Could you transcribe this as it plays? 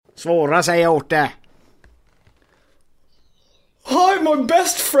Svåra säger jag åt det. Hi, my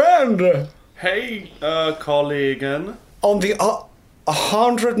best friend! Hey, colleague. On the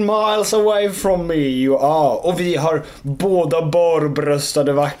 100 miles away from me you are. Och vi har båda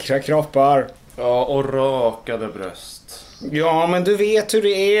barbröstade vackra kroppar. Ja, och rakade bröst. Ja, men du vet hur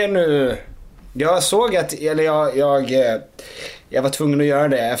det är nu. Jag såg att, eller jag var tvungen att göra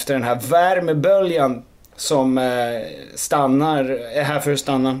det efter den här värmeböljan som är här för att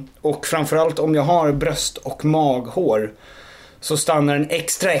stanna. Och framförallt om jag har bröst- och maghår så stannar den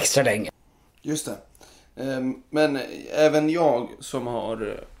extra länge. Just det. Men även jag som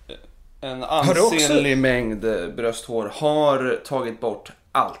har en ansenlig mängd brösthår har tagit bort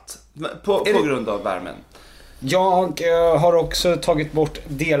allt på grund av värmen. Jag har också tagit bort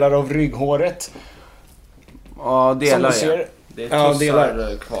delar av rygghåret. Ja, delar jag. Det är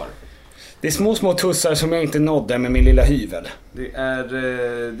tussar kvar. Det är små tussar som jag inte nådde med min lilla hyvel.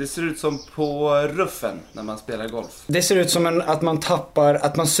 Det ser ut som på ruffen när man spelar golf. Det ser ut som att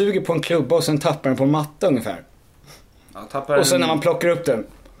man suger på en klubba och sen tappar den på en matta ungefär. Ja, och sen när man plockar upp den.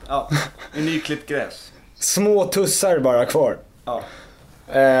 Ja, en nyklippt gräs. Små tussar bara kvar. Ja.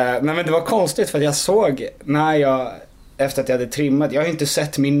 Men det var konstigt för att jag såg efter att jag hade trimmat, jag har inte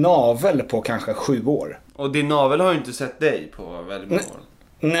sett min navel på kanske 7 år. Och din navel har ju inte sett dig på väldigt många år.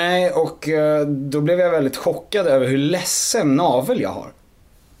 Nej, och då blev jag väldigt chockad över hur ledsen navel jag har.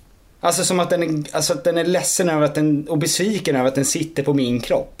 Alltså som att den är ledsen över och besviken över att den sitter på min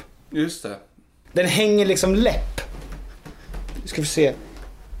kropp. Just det. Den hänger liksom läpp. Ska vi se.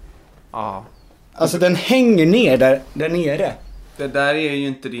 Ja. Alltså den hänger ner där nere. Det där är ju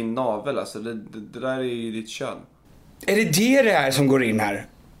inte din navel, alltså det där är ju ditt kön. Är det är som går in här?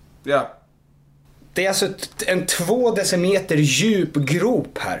 Ja. Det är alltså en 2 decimeter djup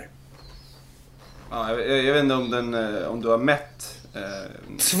grop här. Ja, jag vet inte om du har mätt.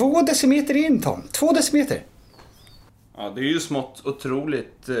 2 decimeter in, Tom. 2 decimeter. Ja, det är ju smått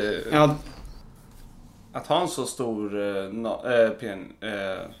otroligt ja. Att ha en så stor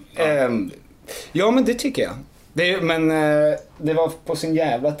ja, men det tycker jag. Det var på sin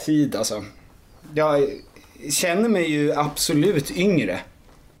jävla tid alltså. Jag känner mig ju absolut yngre.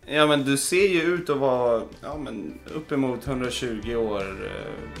 Ja, men du ser ju ut att vara uppemot 120 år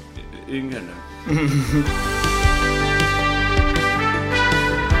yngre nu.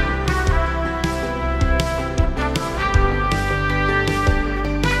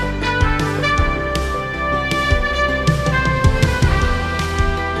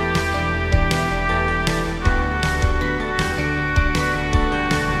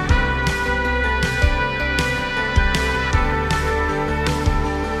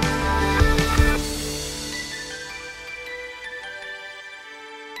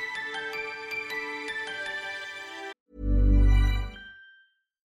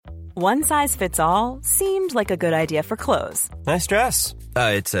 One size fits all seemed like a good idea for clothes. Nice dress.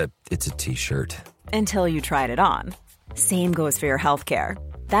 It's a t-shirt. Until you tried it on. Same goes for your healthcare.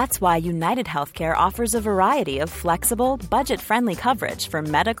 That's why United Healthcare offers a variety of flexible, budget-friendly coverage for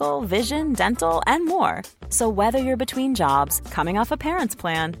medical, vision, dental, and more. So whether you're between jobs, coming off a parent's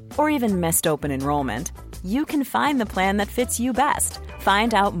plan, or even missed open enrollment, you can find the plan that fits you best.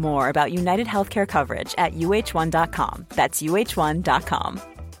 Find out more about United Healthcare coverage at uh1.com. That's uh1.com.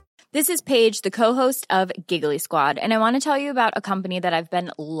 This is Paige, the co-host of Giggly Squad, and I want to tell you about a company that I've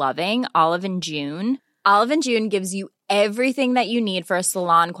been loving, Olive & June. Olive & June gives you everything that you need for a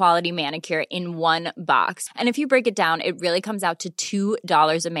salon-quality manicure in one box. And if you break it down, it really comes out to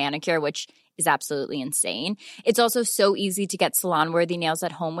 $2 a manicure, which is absolutely insane. It's also so easy to get salon-worthy nails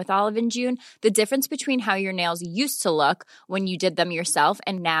at home with Olive & June. The difference between how your nails used to look when you did them yourself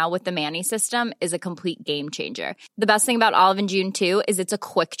and now with the Mani system is a complete game changer. The best thing about Olive & June, too, is it's a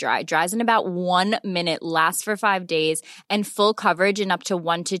quick dry. Dries in about 1 minute, lasts for 5 days, and full coverage in up to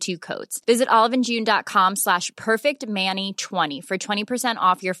 1 to 2 coats. Visit oliveandjune.com/perfectmani20 for 20%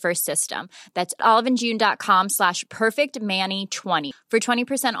 off your first system. That's oliveandjune.com/perfectmani20 for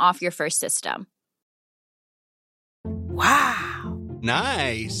 20% off your first system. Wow.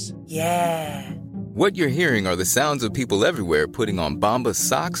 Nice. Yeah. What you're hearing are the sounds of people everywhere putting on Bombas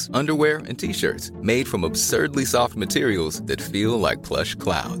socks, underwear, and T-shirts made from absurdly soft materials that feel like plush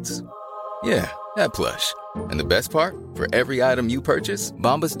clouds. Yeah, that plush. And the best part? For every item you purchase,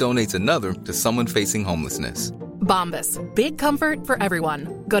 Bombas donates another to someone facing homelessness. Bombas. Big comfort for everyone.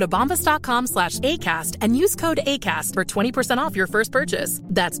 Go to bombas.com/ACAST and use code ACAST for 20% off your first purchase.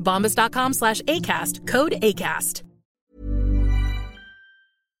 That's bombas.com/ACAST. Code ACAST.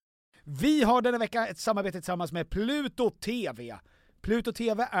 Vi har denna vecka ett samarbete tillsammans med Pluto TV. Pluto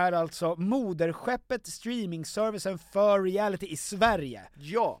TV är alltså moderskeppet streamingservicen för reality i Sverige.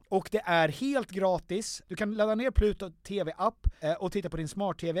 Ja. Och det är helt gratis. Du kan ladda ner Pluto TV-app och titta på din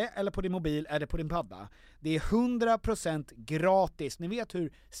smart-tv eller på din mobil eller på din padda. Det är 100% gratis. Ni vet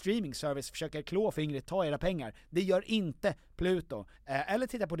hur streamingservice försöker klåfingrigt ta era pengar. Det gör inte Pluto. Eller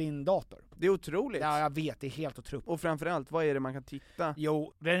titta på din dator. Det är otroligt. Ja, jag vet. Det är helt otroligt. Och framförallt, vad är det man kan titta?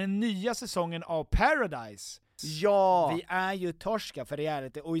 Jo, det är den nya säsongen av Paradise. Ja! Vi är ju torska för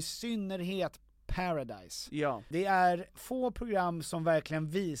reality och i synnerhet Paradise. Ja. Det är få program som verkligen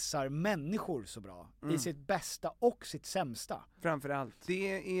visar människor så bra. I sitt bästa och sitt sämsta. Framförallt.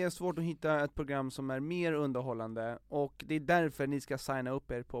 Det är svårt att hitta ett program som är mer underhållande och det är därför ni ska signa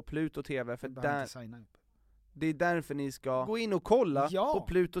upp er på Pluto TV. För det är därför ni ska gå in och kolla på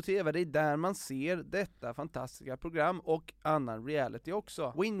Pluto TV. Det är där man ser detta fantastiska program och annan reality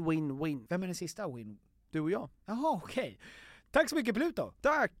också. Win, win, win. Vem är den sista win? Du och jag. Jaha, okej. Tack så mycket Pluto.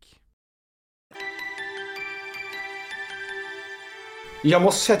 Tack! Jag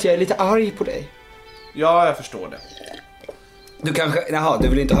måste säga att jag är lite arg på dig. Ja, jag förstår det. Du kanske... Jaha, du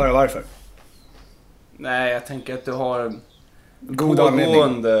vill inte höra varför? Nej, jag tänker att du har god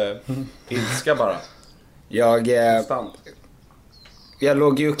anledning. ilska bara. Jag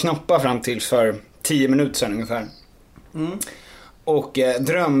låg ju och knappade fram till för 10 minuter sedan ungefär. Och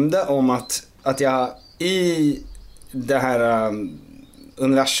drömde om att jag i det här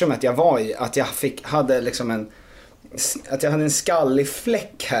universumet jag var i, att jag hade liksom att jag hade en skallig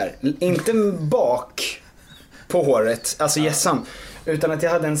fläck här, inte bak på håret, alltså gässan, utan att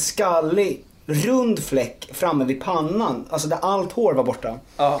jag hade en skallig rund fläck framme vid pannan, alltså där allt hår var borta.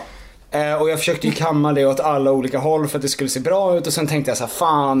 Och jag försökte ju kamma det åt alla olika håll för att det skulle se bra ut, och sen tänkte jag så här,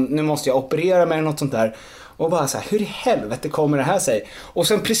 fan, nu måste jag operera mig eller något sånt där. Och bara så här, hur i helvete kommer det här sig? Och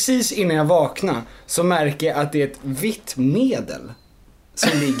sen precis innan jag vaknar så märker jag att det är ett vitt medel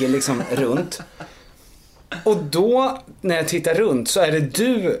som ligger liksom runt. Och då när jag tittar runt så är det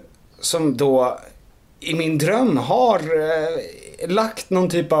du som då i min dröm har lagt någon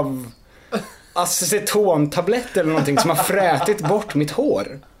typ av acetontablett eller någonting som har frätit bort mitt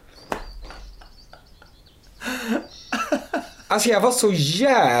hår. Alltså jag var så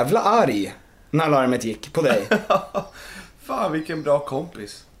jävla arg när larmet gick på dig. Fan, vilken bra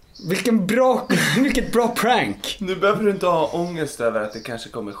kompis. Vilket bra prank. Nu behöver du inte ha ångest över att det kanske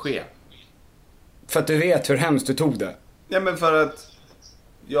kommer ske. För att du vet hur hemskt du tog det. Ja, men för att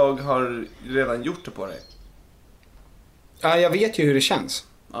jag har redan gjort det på dig. Ja, jag vet ju hur det känns.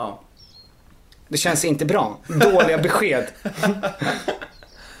 Ja. Det känns inte bra. Dåliga besked.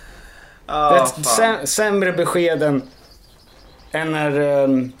 Det är ett sämre besked än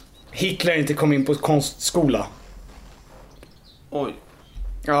när Hitler inte kom in på konstskola. Oj.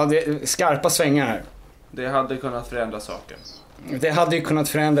 Ja, det är skarpa svängar här. Det hade kunnat förändra saker. Det hade ju kunnat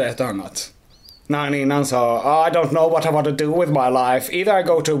förändra ett annat. När han innan sa, I don't know what I want to do with my life. Either I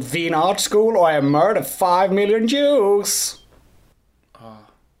go to Wien Art School or I murder 5 million Jews.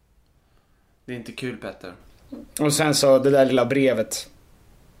 Det är inte kul, Petter. Och sen så det där lilla brevet.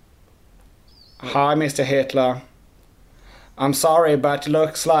 Hi Mr. Hitler. I'm sorry but it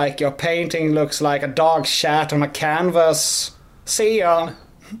looks like your painting looks like a dog shat on a canvas. See ya.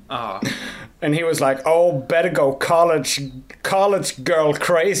 And he was like, oh, better go college girl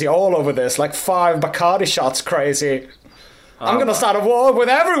crazy all over this, like 5 Bacardi shots crazy. I'm gonna start a war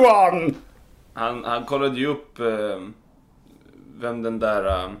with everyone. Han kollade ju upp vem den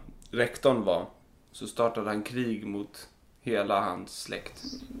där rektorn var. Så startade han krig mot hela hans släkt.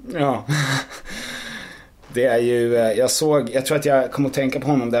 Ja. Det är ju, jag tror att jag kom att tänka på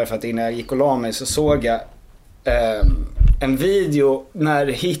honom därför att innan jag gick och la mig så såg jag en video när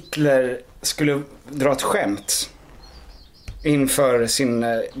Hitler skulle dra ett skämt inför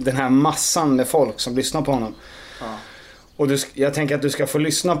den här massan med folk som lyssnar på honom. Och jag tänker att du ska få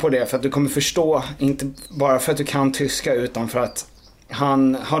lyssna på det för att du kommer förstå, inte bara för att du kan tyska utan för att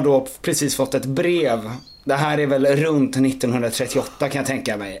han har då precis fått ett brev. Det här är väl runt 1938 kan jag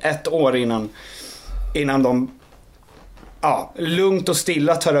tänka mig. 1 år innan de lugnt och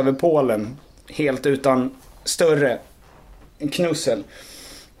stilla tar över Polen. Helt utan större knussel.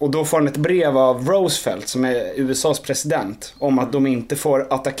 Och då får han ett brev av Roosevelt som är USAs president om att de inte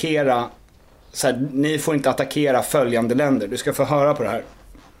får attackera ni får inte attackera följande länder. Du ska få höra på det här.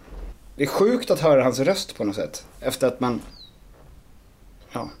 Det är sjukt att höra hans röst på något sätt. Efter att man...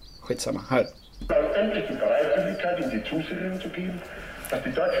 Ja, skitsamma. Här.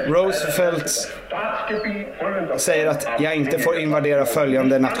 Roosevelt säger att jag inte får invadera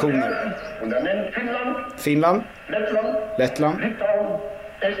följande nationer. Finland, Lettland,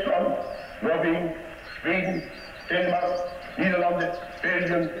 Niederlande,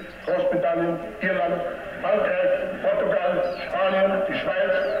 Belgien, Großbritannien, Irland, Frankreich, Portugal, Spanien, die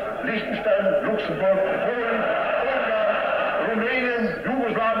Schweiz, Liechtenstein, Luxemburg, Polen, Ungarn, Rumänien,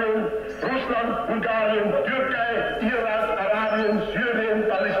 Jugoslawien, Russland, Bulgarien, Türkei, Irak, Arabien, Syrien,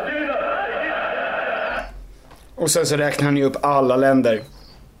 Palästina. Och sen så räknar han ju upp alla länder.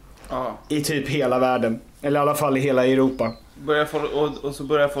 I typ hela världen. Eller i alla fall i hela Europa. Och så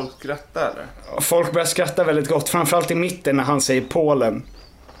börjar folk skratta eller? Folk börjar skratta väldigt gott. Framförallt i mitten när han säger Polen.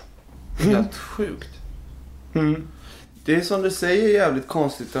 Helt sjukt. Det är som du säger jävligt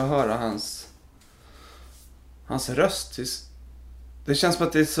konstigt att höra hans röst. Det känns som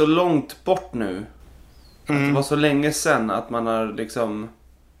att det är så långt bort nu. Att det var så länge sedan att man har liksom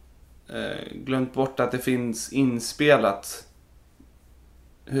glömt bort att det finns inspelat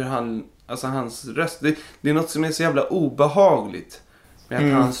hur hans röst. Det är något som är så jävla obehagligt med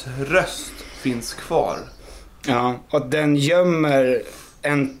att hans röst finns kvar. Ja, och den gömmer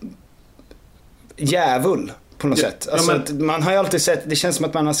en djävul på något sätt. Alltså, man har ju alltid sett, det känns som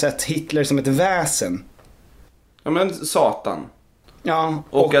att man har sett Hitler som ett väsen. Ja, men Satan. Ja,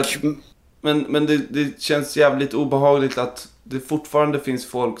 men det känns jävligt obehagligt att det fortfarande finns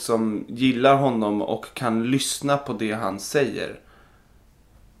folk som gillar honom och kan lyssna på det han säger.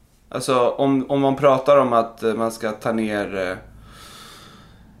 Alltså om man pratar om att man ska ta ner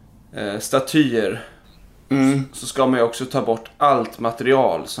statyer så ska man ju också ta bort allt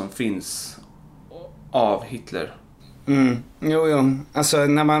material som finns av Hitler. Jo. Alltså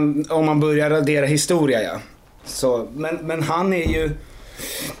om man börjar radera historia, ja. Så, men han är ju...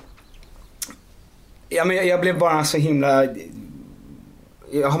 Ja, men jag blev bara så himla...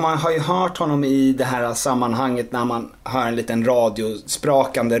 Man har ju hört honom i det här sammanhanget när man hör en liten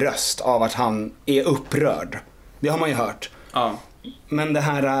radiosprakande röst av att han är upprörd. Det har man ju hört. Ja. Men det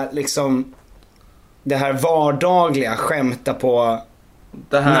här liksom... Det här vardagliga, skämta på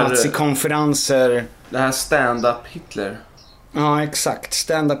nazikonferenser. Det här stand-up Hitler. Ja, exakt.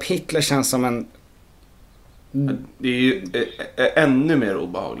 Stand-up Hitler känns som en... Det är ju ännu mer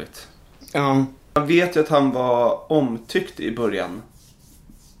obehagligt. Ja. Man vet ju att han var omtyckt i början.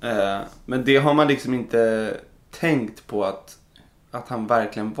 Men det har man liksom inte tänkt på att han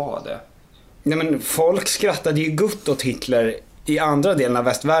verkligen var det. Nej, men folk skrattade ju gott åt Hitler i andra delen av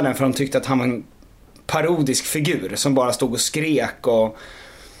västvärlden för de tyckte att han var en parodisk figur som bara stod och skrek och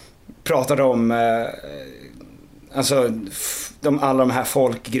pratade om alla de här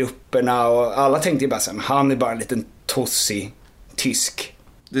folkgrupperna, och alla tänkte ju bara så här, han är bara en liten tossig tysk.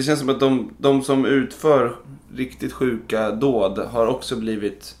 Det känns som att de som utför riktigt sjuka dåd har också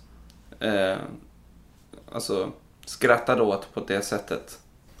blivit skrattade åt på det sättet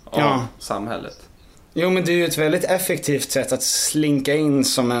av samhället. Jo, men det är ju ett väldigt effektivt sätt att slinka in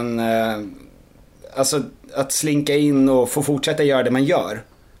som en att slinka in och få fortsätta göra det man gör.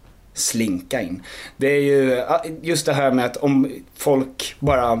 Slinka in. Det är ju just det här med att om folk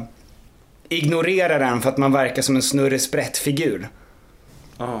bara ignorerar den för att man verkar som en snurresprättfigur.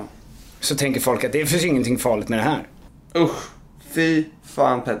 Så tänker folk att det finns ingenting farligt med det här. Usch, fy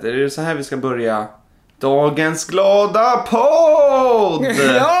fan Petter. Är det så här vi ska börja dagens glada podd?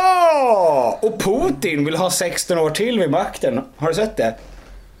 Ja! Och Putin vill ha 16 år till vid makten. Har du sett det?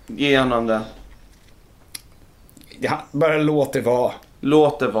 Ge honom det. Ja, bara låt det vara.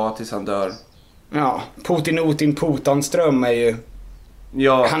 Låt det vara tills han dör. Ja, Putin Putanström är ju...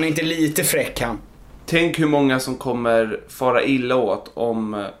 Ja. Han är inte lite fräck han. Tänk hur många som kommer fara illa åt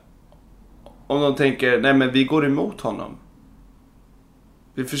om de tänker, nej men vi går emot honom.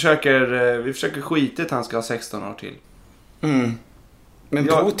 Vi försöker skita att han ska ha 16 år till. Men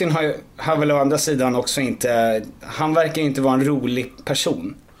Putin har väl å andra sidan också inte... Han verkar inte vara en rolig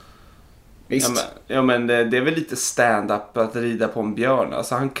person. Visst? Ja men det är väl lite stand-up att rida på en björn.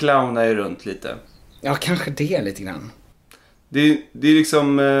 Alltså han clownar ju runt lite. Ja, kanske det lite grann. Det är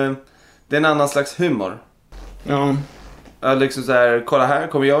liksom... Det är en annan slags humor. Ja. Liksom så här, kolla här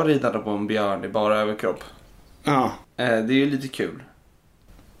kommer jag rida på en björn i bara överkropp. Ja. Det är ju lite kul.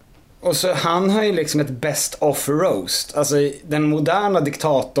 Och så han har ju liksom ett best of roast. Alltså den moderna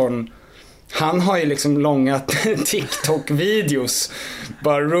diktatorn, han har ju liksom långa TikTok-videos.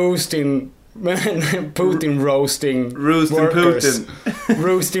 Bara roasting Putin roasting workers.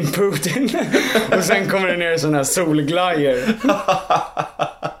 Roasting Putin. Och sen kommer det ner sådana här solglajjor.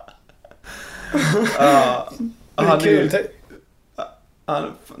 Det är kul.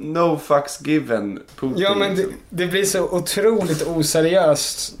 No fucks given Putin. Ja, men det blir så otroligt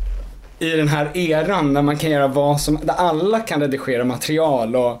oseriöst i den här eran när man kan göra vad som... Där alla kan redigera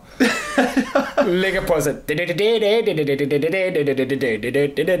material och Lägga på så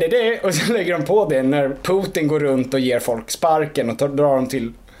och så lägger de på det när Putin går runt och ger folk sparken och drar dem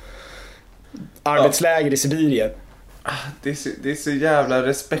till arbetsläger i Sibirien. Det är så jävla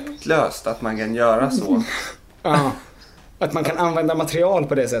respektlöst att man kan göra så. Ja. Att man kan använda material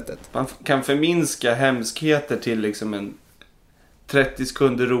på det sättet. Man kan förminska hemskheter till liksom en 30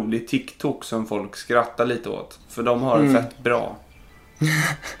 sekunder rolig TikTok som folk skrattar lite åt. För de har det fett bra.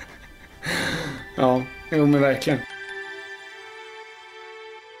 Ja, jo men verkligen.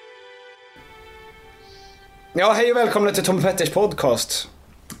 Ja, hej och välkomna till Tom Petters podcast.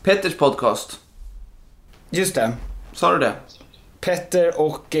 Petters podcast. Just det. Sa du det? Petter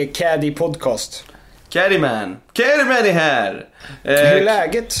och Caddy podcast. Caddyman är här. Hur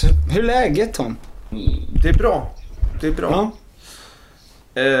är läget Tom? Det är bra. Ja.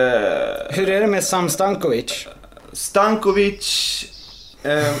 Hur är det med Sam Stankovic? Stankovic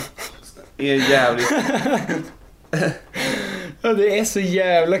är jävligt. Ja, det är så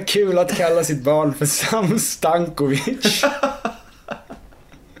jävla kul att kalla sitt barn för Sam Stankovic.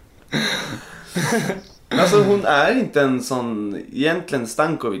 Alltså hon är inte en sån egentligen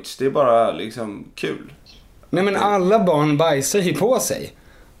Stankovic. Det är bara liksom kul. Nej men alla barn bajsar ju på sig.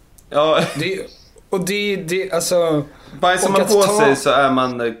 Ja. Det alltså. Bajsar man på sig så är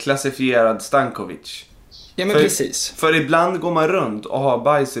man klassifierad Stankovic. Ja men precis. För ibland går man runt och har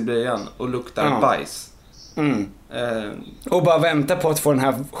bajs i blöjan och luktar bajs. Och bara vänta på att få den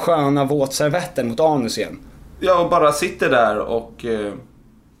här sköna våtservetten mot anus igen. Ja, och bara sitter där och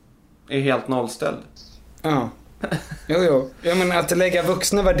är helt nollställd. Ja. Jo. Jag menar att lägga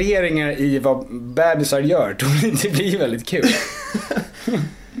vuxna värderingar i vad bebisar gör, det blir väldigt kul.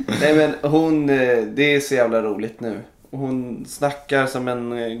 Nej men det är så jävla roligt nu. Hon snackar som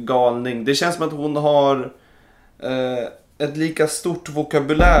en galning. Det känns som att hon har ett lika stort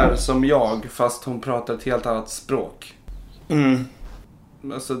vokabulär som jag, fast hon pratar ett helt annat språk.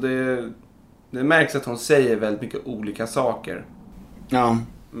 Alltså det märks att hon säger väldigt mycket olika saker. Ja.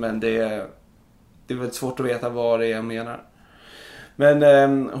 Men det är väldigt svårt att veta vad det är jag menar.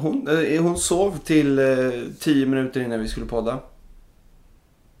 Men hon sov till 10 minuter innan vi skulle podda.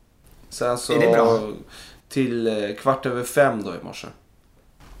 Så alltså, är det bra? Till 4:15 då i morse.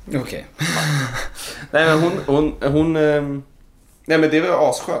 Okej. Nej men hon nej men det var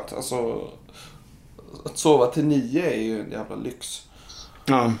asskönt. Alltså att sova till 9 är ju en jävla lyx.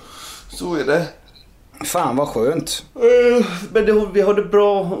 Ja. Så är det. Fan vad skönt. Men vi har det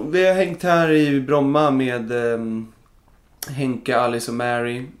bra. Vi har hängt här i Bromma med Henke, Alice och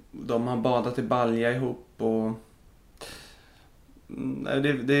Mary. De har badat i balja ihop och det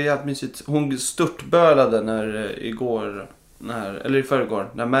är jävligt mysigt. Hon störtbölade i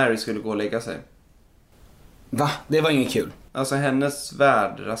förrgår när Mary skulle gå och lägga sig. Va? Det var inget kul. Alltså hennes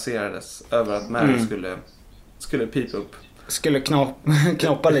värld raserades över att Mary skulle pipa upp. Skulle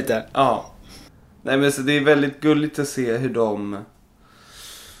knoppa lite. Ja. Nej men så det är väldigt gulligt att se hur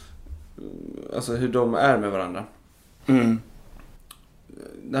de är med varandra.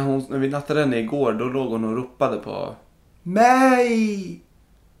 När vi nattade henne igår, då låg hon och ropade på Maggie!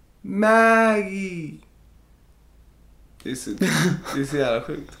 Det är så jävla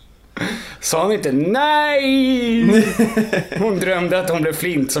sjukt. Sa hon inte nej? Hon drömde att hon blev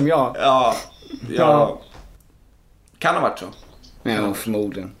flint som jag. Ja. Kan ha varit så. Ja,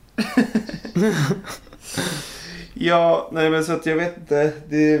 förmodligen. Ja, nej men så att jag vet inte.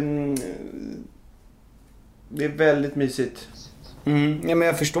 Det är väldigt mysigt. Ja men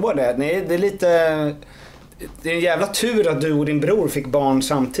jag förstår det. Nej, det är lite. Det är en jävla tur att du och din bror fick barn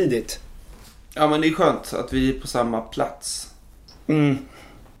samtidigt. Ja men det är skönt att vi är på samma plats.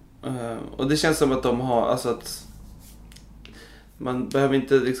 Och det känns som att de har, alltså att man behöver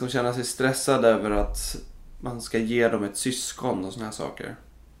inte liksom känna sig stressad över att man ska ge dem ett syskon och såna här saker.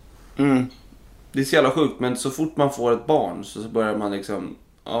 Det är så jävla sjukt, men så fort man får ett barn så börjar man liksom,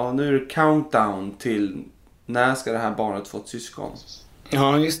 ja nu är det countdown till när ska det här barnet få ett syskon.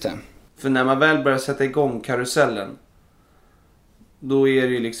 Ja, just det. För när man väl börjar sätta igång karusellen, då är det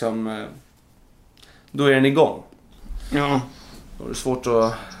ju liksom, då är den igång. Ja. Då är det svårt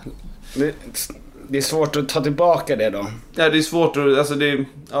att... Det är svårt att ta tillbaka det då. Ja, det är svårt att, alltså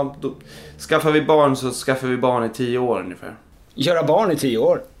skaffar vi barn så skaffar vi barn i 10 år ungefär. Göra barn i 10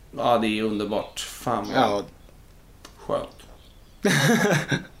 år? Ja, det är underbart. Fan vad skönt.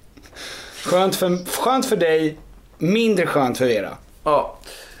 Skönt för dig, mindre skönt för Vera. Ja.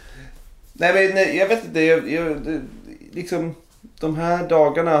 Nej men jag vet inte, jag liksom de här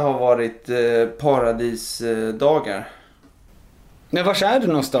dagarna har varit paradisdagar. Men var är du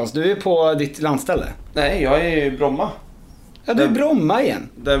någonstans? Du är på ditt landställe? Nej, jag är i Bromma. Ja, det är Bromma igen.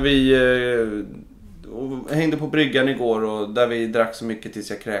 Där vi hängde på bryggan igår och där vi drack så mycket tills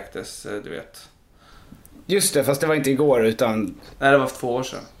jag kräktes, du vet. Just det, fast det var inte igår utan... Nej, det var för 2 år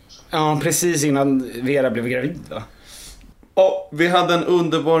sedan. Ja, precis innan Vera blev gravid, va? Och vi hade en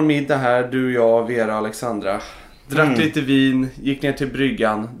underbar middag här, du, jag, Vera och Alexandra. Drack lite vin, gick ner till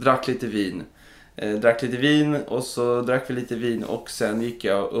bryggan, drack lite vin. Drack lite vin och så drack vi lite vin och sen gick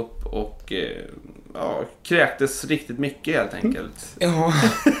jag upp och kräktes riktigt mycket helt enkelt. Ja,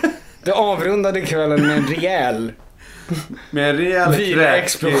 det avrundade kvällen med en rejäl... med en rejäl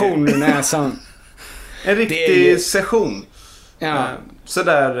explosion i näsan. En riktig session. Ja.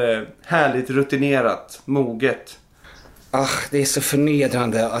 Sådär härligt rutinerat, moget. Det är så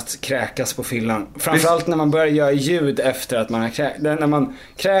förnedrande att kräkas på fyllan. Framförallt när man börjar göra ljud efter att man har kräks. När man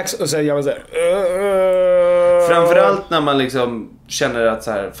kräks och så gör man så här. Framförallt när man liksom känner att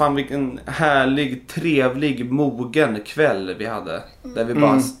så här, fan vilken härlig, trevlig, mogen kväll vi hade. Där vi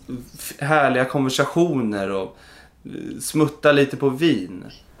bara härliga konversationer och smutta lite på vin.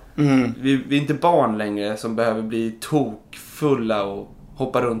 Vi är inte barn längre som behöver bli tokfulla och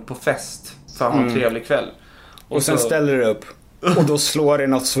hoppa runt på fest för att ha en trevlig kväll. Och sen ställer du upp och då slår det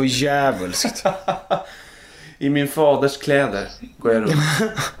något så jävulskt. I min faders kläder går jag runt.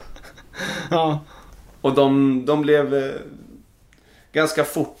 Ja. Och de blev ganska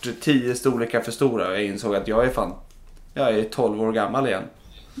fort 10 storlekar för stora. Jag insåg att jag är 12 år gammal igen.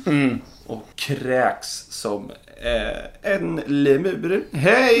 Och kräks som en lemur.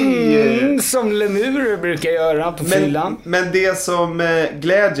 Hej! Som lemurer brukar göra på fyllan. Men det som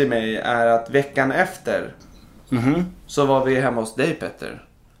glädjer mig är att veckan efter så var vi hemma hos dig, Petter.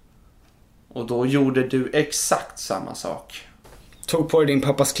 Och då gjorde du exakt samma sak. Tog på dig din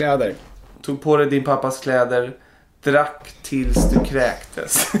pappas kläder. Drack tills du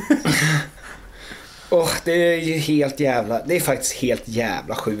kräktes. Det är ju det är faktiskt helt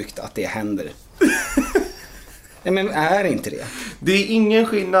jävla sjukt att det händer. Nej, men är inte det? Det är ingen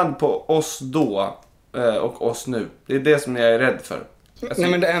skillnad på oss då och oss nu. Det är det som jag är rädd för. Nej,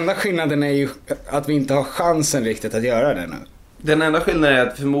 men den enda skillnaden är ju att vi inte har chansen riktigt att göra det nu. Den enda skillnaden är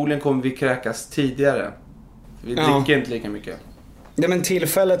att förmodligen kommer vi kräkas tidigare. Vi dricker inte lika mycket. Ja, men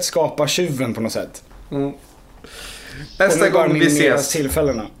tillfället skapar tjuven på något sätt. Nästa gång vi ses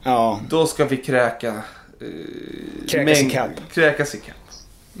tillfällena. Då ska vi kräkas i kapp.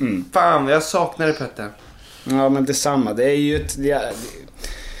 Fan, jag saknar det, Petter. Ja, men detsamma. Det är ju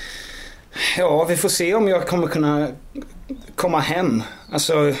vi får se om jag kommer kunna komma hem.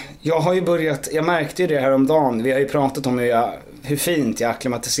 Alltså, jag har ju börjat... Jag märkte ju det här om dagen. Vi har ju pratat om hur fint jag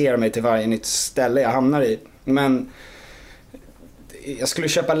akklimatiserar mig till varje nytt ställe jag hamnar i. Men jag skulle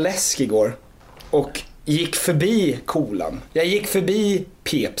köpa läsk igår och gick förbi Kolan. Jag gick förbi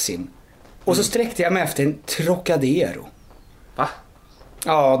Pepsin. Och så sträckte jag mig efter en Trocadero. Va?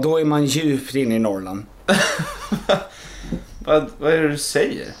 Ja, då är man djupt in i Norrland. Vad är det du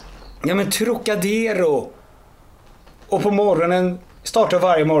säger? Ja, men Trocadero. Och på morgonen startar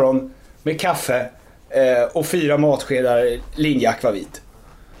varje morgon med kaffe och 4 matskedar linjeakvavit.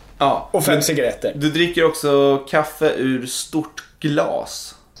 Ja. Och 5 cigaretter. Du dricker också kaffe ur stort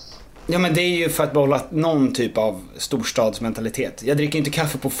glas. Ja, men det är ju för att behålla någon typ av storstadsmentalitet. Jag dricker inte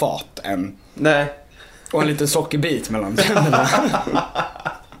kaffe på fat än. Nej. Och en liten sockerbit mellan tänderna.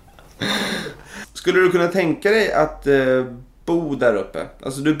 Skulle du kunna tänka dig att bo där uppe?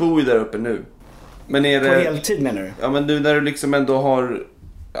 Alltså du bor ju där uppe nu. Men är det... På heltid menar du? Ja, men nu när du liksom ändå har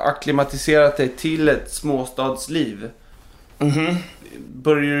akklimatiserat dig till ett småstadsliv.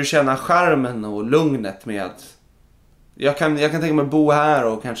 Börjar du känna charmen och lugnet med att... Jag kan tänka mig bo här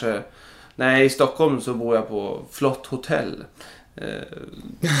och kanske... Nej, i Stockholm så bor jag på flott hotell.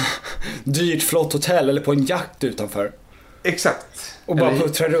 Dyrt flott hotell eller på en jakt utanför. Exakt. Och bara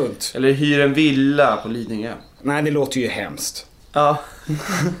puttra runt. Eller hyr en villa på Lidingö. Nej, det låter ju hemskt. Ja.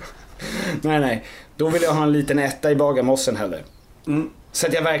 Nej. Då vill jag ha en liten etta i Bagarmossen heller. Så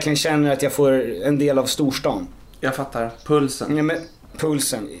att jag verkligen känner att jag får en del av storstan. Jag fattar. Pulsen. Ja, men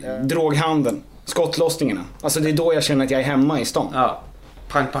pulsen. Droghandeln. Skottlossningarna. Alltså det är då jag känner att jag är hemma i stan. Ja.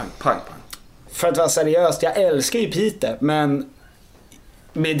 Pang. För att vara seriöst, jag älskar ju Piteå. Men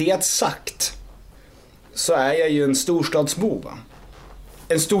med det sagt så är jag ju en storstadsbov, va?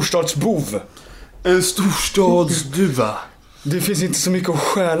 En storstadsbov. En storstadsduva. Det finns inte så mycket att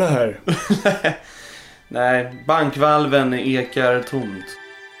stjäla här. Nej, bankvalven ekar tomt.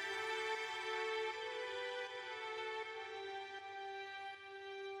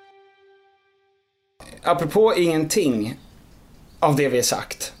 Apropå ingenting av det vi har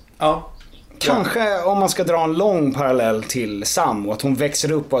sagt. Ja. Kanske om man ska dra en lång parallell till Sam och att hon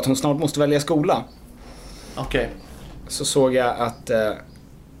växer upp och att hon snart måste välja skola. Okej. så såg jag att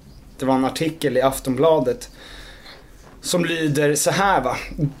det var en artikel i Aftonbladet som lyder så här, va.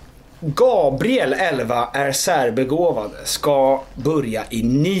 Gabriel 11 är särbegåvad, ska börja i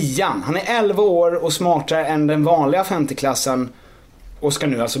 9:an. Han är 11 år och smartare än den vanliga 5:e-klassen och ska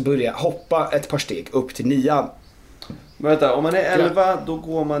nu alltså börja hoppa ett par steg upp till 9:an. Men vänta, om man är 11 då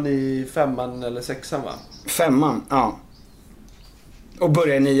går man i 5:an eller 6:an, va? 5:an, ja. Och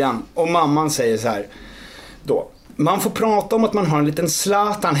börjar i 9:an. Och mamman säger så här då: man får prata om att man har en liten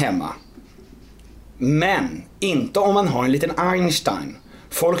Zlatan hemma, men inte om man har en liten Einstein.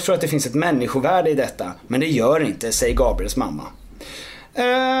 Folk tror att det finns ett människovärde i detta, men det gör det inte, säger Gabriels mamma.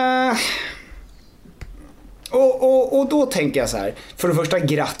 Och då tänker jag så här: för det första,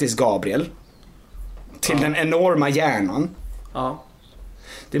 grattis Gabriel till den enorma hjärnan. Ja.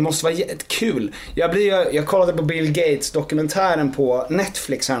 Det måste vara kul. Jag kollade på Bill Gates dokumentären på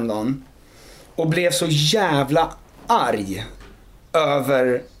Netflix häromdagen och blev så jävla arg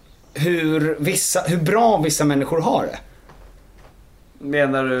över hur bra vissa människor har det.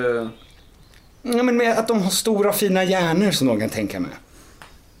 Menar du? Ja, men med att de har stora fina hjärnor som de kan tänka med.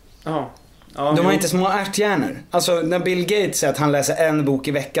 Ja. De har inte små ärthjärnor. Alltså när Bill Gates säger att han läser en bok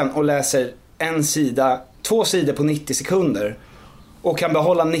i veckan och läser 2 sidor på 90 sekunder och kan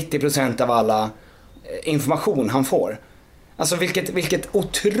behålla 90% av alla information han får. Alltså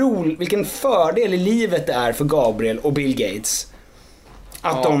vilken fördel i livet det är för Gabriel och Bill Gates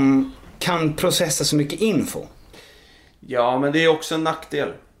att de kan processa så mycket info. Ja, men det är också en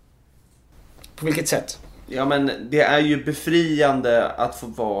nackdel. På vilket sätt? Ja, men det är ju befriande att få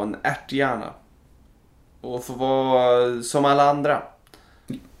vara en ärthjärna. Och få vara som alla andra.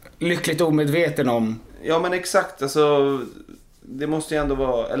 Lyckligt omedveten om. Ja, men exakt. Alltså, det måste ju ändå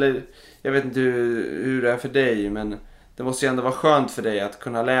vara... Eller, jag vet inte hur det är för dig, men det måste ju ändå vara skönt för dig att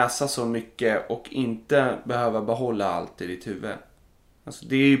kunna läsa så mycket och inte behöva behålla allt i ditt huvud. Alltså,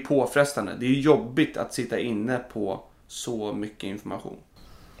 det är ju påfrestande. Det är ju jobbigt att sitta inne på så mycket information.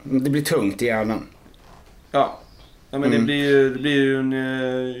 Det blir tungt i hjärnan. Ja, men det blir ju en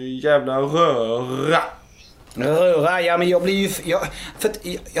jävla röra. Ja, men jag blir ju...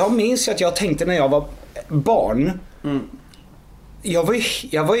 Jag minns att jag tänkte när jag var barn.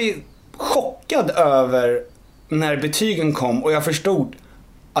 Jag var ju chockad över när betygen kom och jag förstod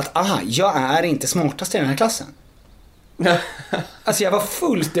att jag är inte smartast i den här klassen. Alltså jag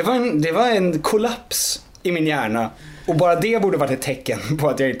var det var en kollaps i min hjärna. Och bara det borde varit ett tecken på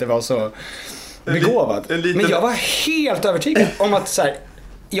att jag inte var så begåvad. Men jag var helt övertygad om att så här,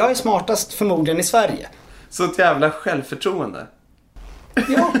 jag är smartast förmodligen i Sverige. Så ett jävla självförtroende.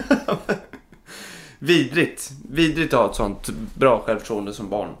 Ja. Vidrigt att ha ett sånt bra självförtroende som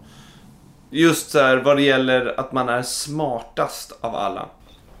barn. Just så här vad det gäller att man är smartast av alla.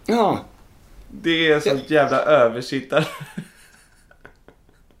 Ja. Det är sånt jävla översittar.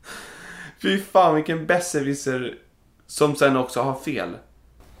 Fy fan, vilken besserwisser som sen också har fel.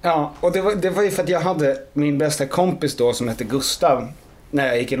 Ja, och det var ju för att jag hade min bästa kompis då som hette Gustav när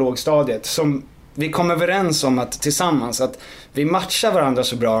jag gick i lågstadiet, som vi kom överens om att tillsammans att vi matchar varandra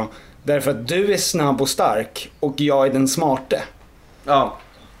så bra därför att du är snabb och stark och jag är den smarte. Ja.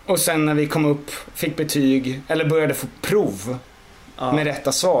 Och sen när vi kom upp, fick betyg eller började få prov med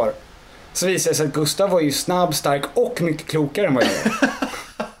rätta svar, så visade det sig att Gustav var ju snabb, stark och mycket klokare än vad jag var.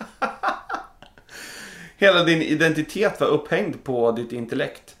 Hela din identitet var upphängd på ditt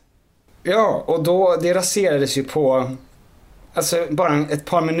intellekt. Ja, och då det raserades ju på alltså bara ett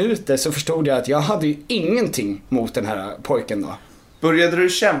par minuter, så förstod jag att jag hade ju ingenting mot den här pojken då. Började du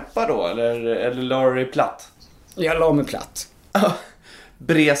kämpa då eller la du dig platt? Jag la mig platt.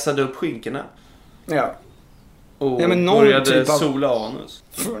 Bresade upp skinkorna. Ja. Och började typ sola anus.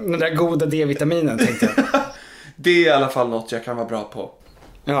 Den där goda D-vitaminen tänkte jag. Det är i alla fall något jag kan vara bra på.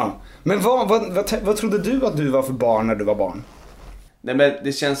 Ja. Men vad trodde du att du var för barn när du var barn? Nej, men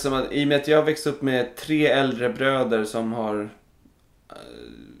det känns som att i och med att jag växte upp med 3 äldre bröder som har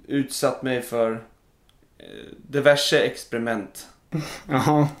utsatt mig för diverse experiment.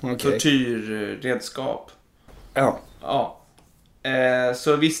 Jaha, okej. Tortyrredskap. Ja. Ja.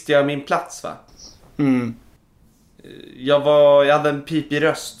 Så visste jag min plats, va? Mm. Jag hade en pipig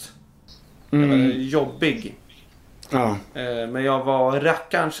röst. Jag var jobbig. Ja. Men jag var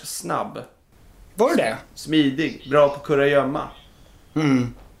rackarns snabb. Var du det? Smidig, bra på kurragömma.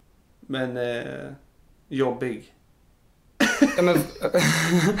 Mm. Men jobbig. Ja,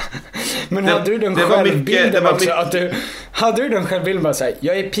 men hade du den självbilden också? Att hade du den självbilden bara såhär,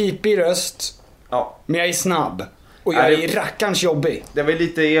 jag är pipig röst, men jag är snabb. Och jag är rackarns jobbig. Det var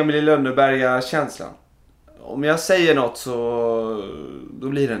lite Emil i Lönneberga-känslan. Om jag säger något så då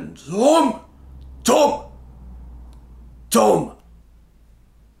blir den Tom! Tom!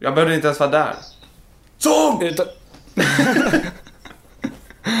 Jag behövde inte ens vara där. Tom!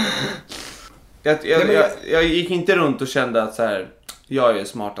 Jag gick inte runt och kände att så här, jag är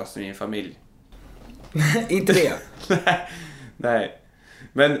smartast i min familj. Inte det? Nej.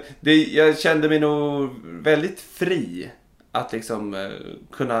 Men jag kände mig nog väldigt fri att liksom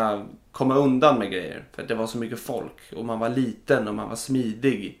kunna komma undan med grejer. För det var så mycket folk och man var liten och man var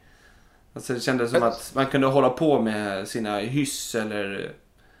smidig. Alltså det kändes som att man kunde hålla på med sina hyss eller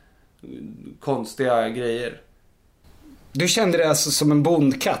konstiga grejer. Du kände det alltså som en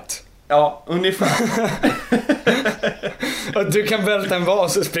bondkatt? Ja, ungefär. Att du kan välta en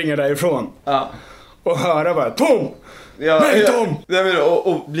vas och springa därifrån. Ja. Och höra bara Tom! Ja, nej Tom!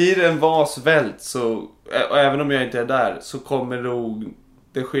 Och blir det en vas vält så, och även om jag inte är där, så kommer nog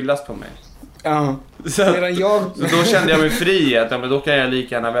det skyllas på mig. Ja. Så då kände jag mig fri att men då kan jag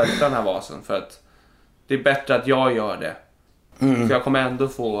lika gärna välta den här vasen. För att det är bättre att jag gör det. För jag kommer ändå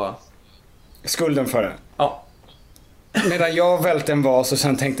få skulden för det. Ja. Medan jag välte en vas och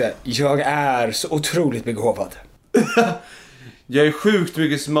sen tänkte jag är så otroligt begåvad. Jag är sjukt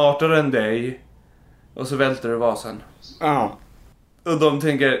mycket smartare än dig. Och så välter du vasen. Ja. Och de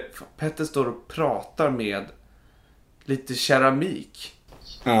tänker, Petter står och pratar med lite keramik.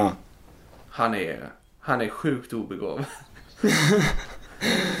 Ja. Han är sjukt obegåvad.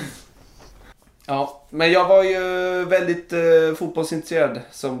 Ja, men jag var ju väldigt fotbollsintresserad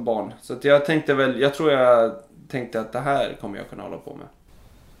som barn. Så att jag tänkte att det här kommer jag kunna hålla på med.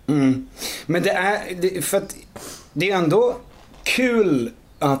 Men för att det är ändå kul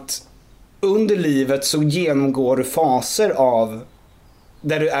att under livet så genomgår du faser av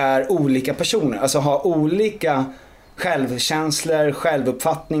där du är olika personer. Alltså har olika självkänslor,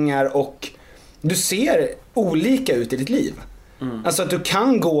 självuppfattningar och du ser olika ut i ditt liv. Alltså att du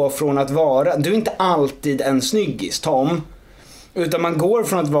kan gå från att vara, du är inte alltid en snyggis, Tom. Utan man går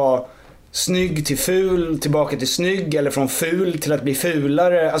från att vara snygg till ful, tillbaka till snygg, eller från ful till att bli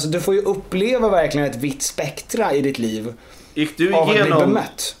fulare. Alltså du får ju uppleva verkligen ett vitt spektra i ditt liv. Gick du igenom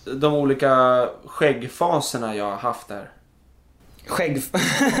de olika skäggfaserna jag har haft där?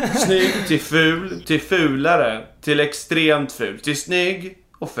 Snygg till ful, till fulare, till extremt ful, till snygg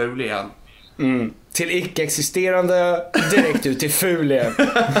och ful igen. Till icke-existerande, direkt ut till ful igen.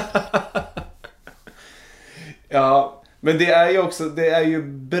 Ja, men det är ju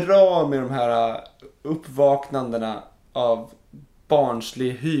bra med de här uppvaknandena av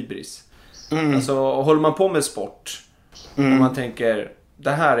barnslig hybris. Alltså håller man på med sport och man tänker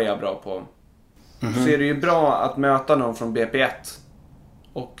det här är jag bra på, så är det ju bra att möta någon från BP1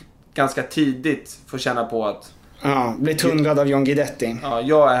 och ganska tidigt få känna på att bli tundrad av John Guidetti. Ja,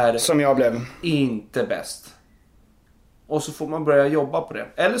 jag är som jag blev inte bäst. Och så får man börja jobba på det.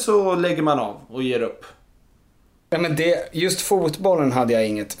 Eller så lägger man av och ger upp. Ja, men just fotbollen hade jag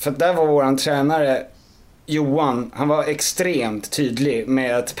inget. För där var våran tränare Johan, han var extremt tydlig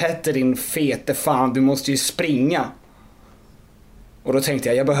med att Petter, din fete fan, du måste ju springa. Och då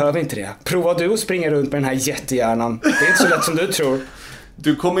tänkte jag behöver inte det. Prova du att springa runt med den här jättehjärnan. Det är inte så lätt som du tror.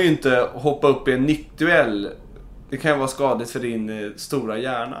 Du kommer ju inte hoppa upp i en nickduell. Det kan ju vara skadligt för din stora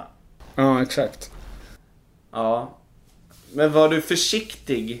hjärna. Ja, exakt. Ja. Men var du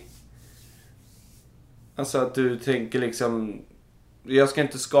försiktig? Alltså att du tänker liksom, jag ska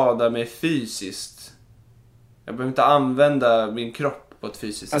inte skada mig fysiskt. Jag behöver inte använda min kropp på ett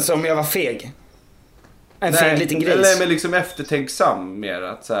fysiskt sätt. Alltså om jag var feg? En feg liten gris? Eller men liksom eftertänksam mer.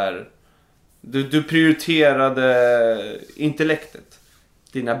 Att så här, du prioriterade intellektet.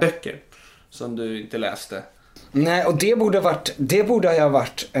 Dina böcker som du inte läste. Nej, och det borde ha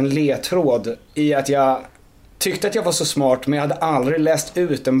varit en ledtråd i att jag tyckte att jag var så smart, men jag hade aldrig läst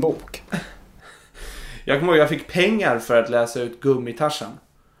ut en bok. Jag kommer ihåg, jag fick pengar för att läsa ut Gummitarsan.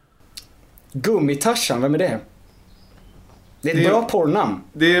 Gummitarsan, vem är det? Det är ett bra porrnamn.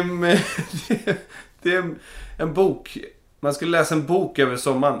 Det är en bok. Man skulle läsa en bok över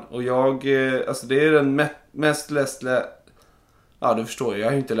sommaren. Och alltså det är den mest lästa. Ja, du förstår, jag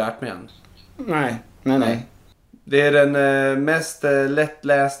har ju inte lärt mig än. Nej. Det är den mest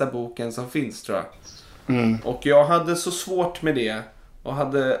lättlästa boken som finns, tror jag. Och jag hade så svårt med det.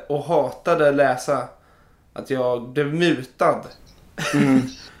 Och hatade läsa. Att jag blev mutad.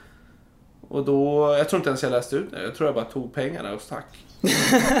 Och då, jag tror inte ens jag läste ut det. Jag tror jag bara tog pengarna och stack.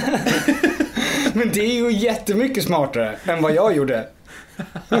 Men det är ju jättemycket smartare än vad jag gjorde.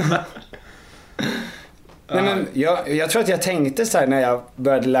 Nej, men jag tror att jag tänkte så här när jag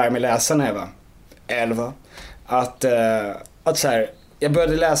började lära mig läsa när jag var 11. Att så här, jag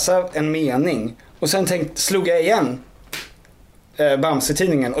började läsa en mening. Och sen slog jag igen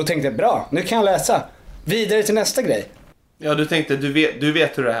Bamse-tidningen och tänkte bra, nu kan jag läsa. Vidare till nästa grej. Ja, du tänkte, du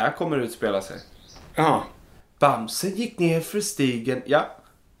vet hur det här kommer utspela sig. Ja. Bamse gick ner för stigen, ja.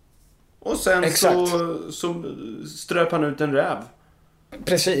 Och sen så ströp han ut en räv.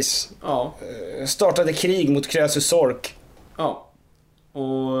 Precis. Ja. Startade krig mot Krösus Sork. Ja.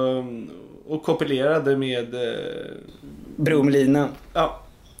 Och kopulerade med... Bromlina. Ja.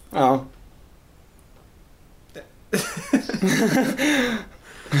 Ja.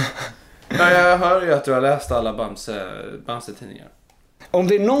 Ja, jag hör ju att du har läst alla Bamse-tidningar. Om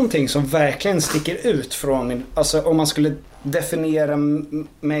det är någonting som verkligen sticker ut från min... Alltså om man skulle definiera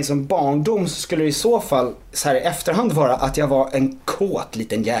mig som barndom, så skulle det i så fall så här i efterhand vara att jag var en kåt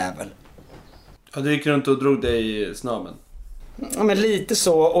liten jävel. Ja, du gick runt och drog dig i snaben. Ja, men lite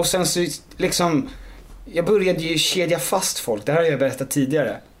så. Och sen så liksom... Jag började ju kedja fast folk. Det här har jag berättat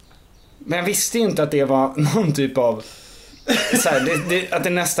tidigare. Men jag visste ju inte att det var någon typ av... Så här, att det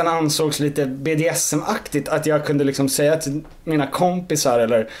nästan ansågs lite BDSM-aktigt. Att jag kunde liksom säga till mina kompisar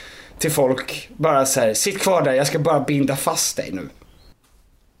eller till folk bara så här: sitt kvar där, jag ska bara binda fast dig nu.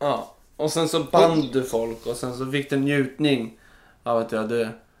 Ja, och sen så band du folk. Och sen så fick du njutning av att du hade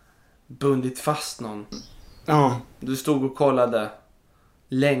bundit fast någon. Ja. Du stod och kollade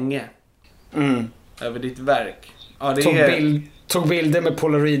länge över ditt verk. Ja, det tog bilder med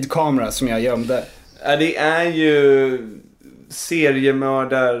Polaroid-kamera som jag gömde. Ja, det är ju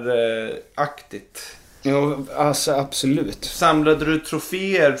seriemördaraktigt. Jo, alltså absolut. Samlade du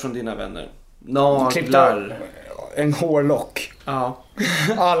troféer från dina vänner? Naglar. En hårlock. Ja.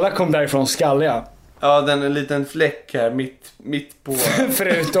 Alla kom därifrån skalliga. Ja, den är en liten fläck här mitt på.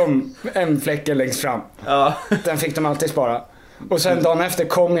 Förutom en fläck längst fram. Ja. Den fick de alltid spara. Och sen dagen efter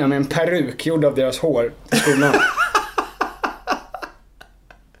kom jag med en peruk gjord av deras hår till skolan.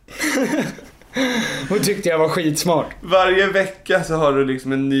 Och tyckte jag var skitsmart. Varje vecka så har du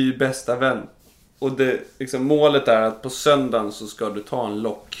liksom en ny bästa vän. Och det, liksom, målet är att på söndagen så ska du ta en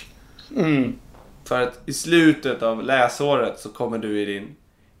lock. För att i slutet av läsåret så kommer du i din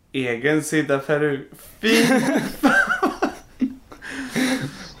egen sida peruk.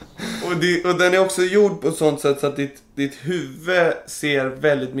 Och den är också gjord på sånt sätt så att ditt huvud ser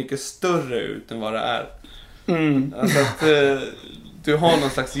väldigt mycket större ut än vad det är. Alltså att du har någon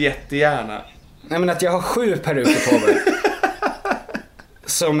slags jättehjärna. Nej, men att jag har 7 peruker på mig.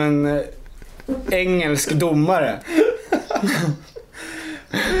 Som en engelsk domare.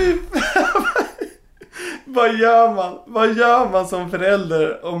 Vad gör man som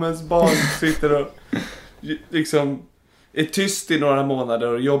förälder om ens barn sitter och liksom är tyst i några månader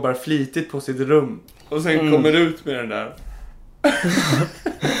och jobbar flitigt på sitt rum och sen kommer ut med den där?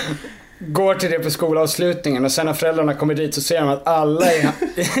 Går till det på skolavslutningen och sen när föräldrarna kommer dit så ser de att alla är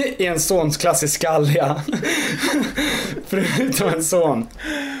i en sons klass är skalliga. Förutom en son.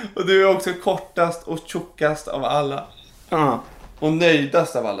 Och du är också kortast och tjockast av alla. Ja. Och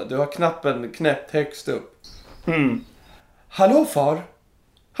nöjdast av alla. Du har knappen knäppt högst upp. Hallå far.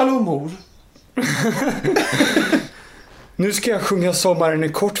 Hallå mor. Nu ska jag sjunga Sommaren är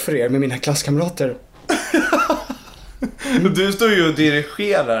kort för er med mina klasskamrater. Du står ju och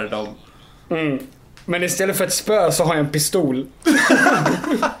dirigerar dem. Men istället för ett spö så har jag en pistol.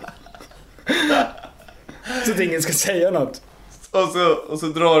 Så att ingen ska säga något. Och så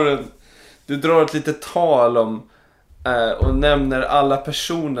drar du drar ett litet tal om och nämner alla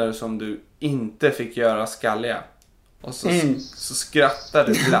personer som du inte fick göra skalliga. Och så skrattar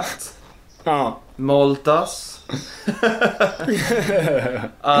du glatt. Ja. Moltas.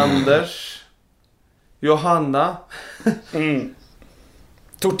 Anders. Johanna.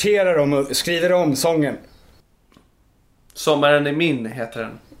 Torterar dem och skriver om sången. Sommaren är min heter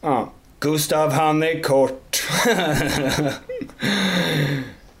den. Ja. Gustav han är kort.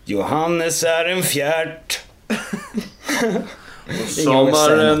 Johannes är en fjärt. Och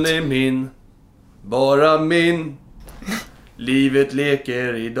sommaren är min. Bara min. Livet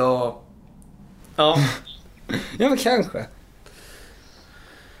leker idag. Ja. Ja, men kanske.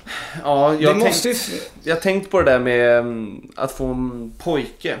 Ja, jag tänkt på det där med att få en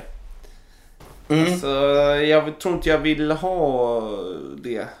pojke. Alltså, jag tror inte jag vill ha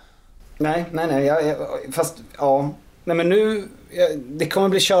det. Nej, fast ja. Nej, men nu det kommer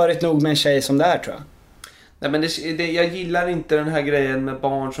bli körigt nog med en tjej som det här, tror jag. Nej, men jag gillar inte den här grejen med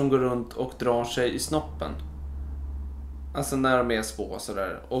barn som går runt och drar sig i snoppen. Alltså när de är små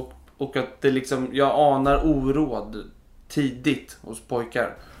sådär. Och att det liksom, jag anar oråd tidigt hos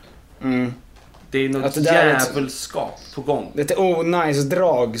pojkar. Det är något jävelskap på gång. Det är ett onajs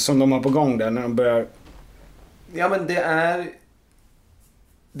drag som de har på gång där när de börjar. Ja, men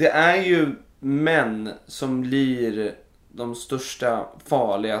det är ju män som blir de största,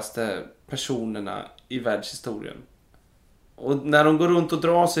 farligaste personerna i världshistorien. Och när de går runt och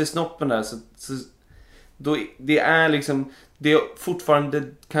drar sig i snoppen där så då, det är liksom, det är fortfarande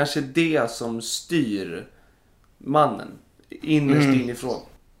kanske det som styr mannen innerst inifrån.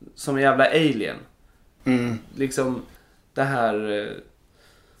 Som en jävla alien. Liksom det här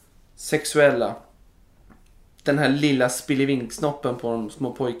sexuella. Den här lilla spillevinksnoppen på de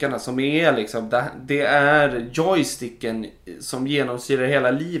små pojkarna som är liksom, det är joysticken som genomsyrar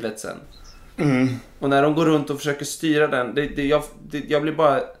hela livet sen. Och när de går runt och försöker styra den, jag blir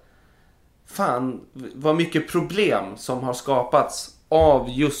bara, fan vad mycket problem som har skapats av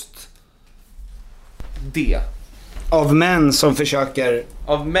just det. Av män som försöker...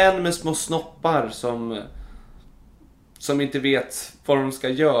 Av män med små snoppar som inte vet vad de ska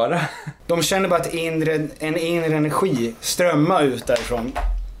göra. De känner bara att en inre energi strömmar ut därifrån.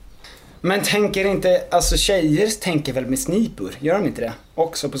 Men tänker inte, alltså tjejer tänker väl med snipor, gör de inte det?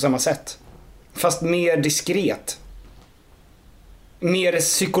 Också på samma sätt. Fast mer diskret. Mer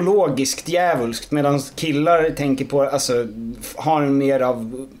psykologiskt djävulskt, medan killar tänker på, alltså har en mer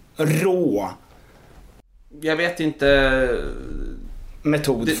av rå. Jag vet inte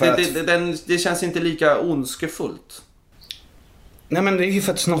metod det känns inte lika ondskefullt. Nej, men det är ju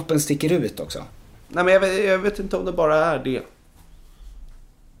för att snoppen sticker ut också. Nej, men jag vet inte om det bara är det.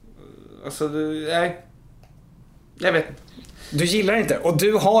 Alltså, nej. Jag vet inte. Du gillar inte, och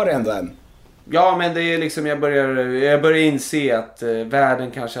du har ändå en. Ja, men det är liksom, jag börjar inse att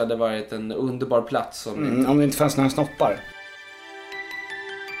världen kanske hade varit en underbar plats om det inte fanns några snoppar.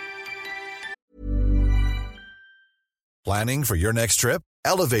 Planning for your next trip?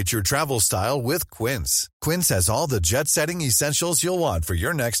 Elevate your travel style with Quince. Quince has all the jet-setting essentials you'll want for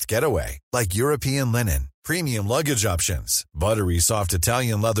your next getaway, like European linen, premium luggage options, buttery soft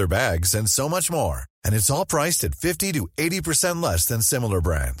Italian leather bags, and so much more. And it's all priced at 50 to 80% less than similar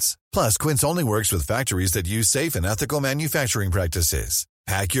brands. Plus, Quince only works with factories that use safe and ethical manufacturing practices.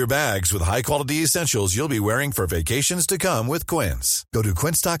 Pack your bags with high-quality essentials you'll be wearing for vacations to come with Quince. Go to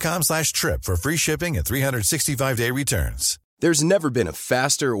quince.com/trip for free shipping and 365-day returns. There's never been a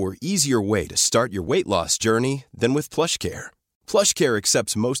faster or easier way to start your weight loss journey than with PlushCare. PlushCare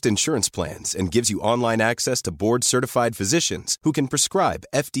accepts most insurance plans and gives you online access to board-certified physicians who can prescribe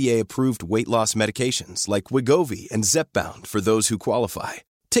FDA-approved weight loss medications like Wegovy and Zepbound for those who qualify.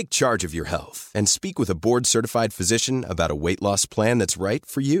 Take charge of your health and speak with a board-certified physician about a weight loss plan that's right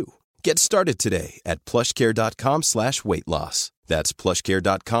for you. Get started today at plushcare.com/weightloss. That's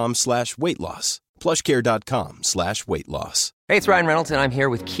plushcare.com/weightloss. plushcare.com/weightloss. Hey, it's Ryan Reynolds, and I'm here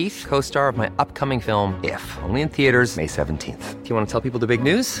with Keith, co-star of my upcoming film, If, only in theaters May 17th. Do you want to tell people the big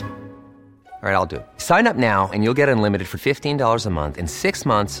news? All right, I'll do it. Sign up now and you'll get unlimited for $15 a month and 6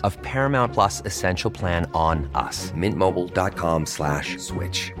 months of Paramount Plus Essential Plan on us.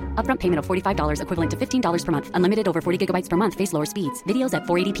 Mintmobile.com/switch. Upfront payment of $45 equivalent to $15 per month. Unlimited over 40 gigabytes per month. Face lower speeds. Videos at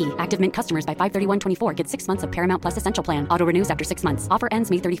 480p. Active Mint customers by 531.24 get 6 months of Paramount Plus Essential Plan. Auto renews after 6 months. Offer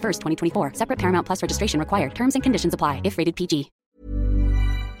ends May 31st, 2024. Separate Paramount Plus registration required. Terms and conditions apply if rated PG.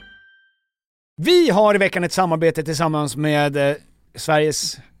 Vi har i veckan ett samarbete tillsammans med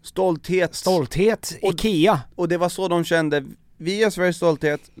Sveriges stolthet, IKEA. Och det var så de kände, vi är Sveriges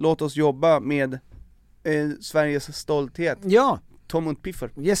stolthet, låt oss jobba med Sveriges stolthet. Ja. Tom und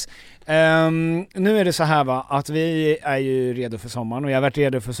Piffer. Yes. Nu är det så här, va, att vi är ju redo för sommaren, och jag har varit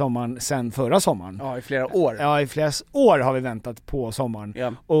redo för sommaren sedan förra sommaren. Ja, i flera år. Ja, i flera år har vi väntat på sommaren.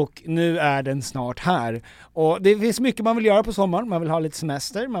 Ja. Och nu är den snart här. Och det finns mycket man vill göra på sommaren. Man vill ha lite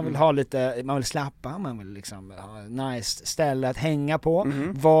semester, man vill ha lite, man vill slappa, man vill liksom ha ett nice ställe att hänga på.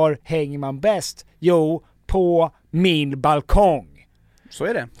 Var hänger man bäst? Jo, på min balkong. Så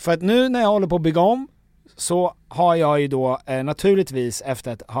är det. För att nu när jag håller på att bygga om, så har jag ju då naturligtvis,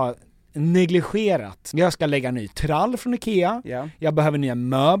 efter att ha negligerat, jag ska lägga ny trall från IKEA, jag behöver nya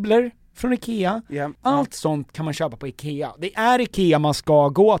möbler från IKEA, allt sånt kan man köpa på IKEA. Det är IKEA man ska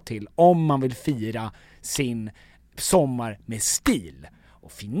gå till om man vill fira sin sommar med stil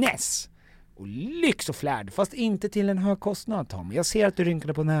och finess och lyx och flärd, fast inte till en hög kostnad, Tom. Jag ser att du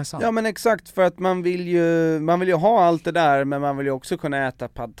rynkade på näsan. Ja, men exakt, för att man vill ju ha allt det där, men man vill ju också kunna äta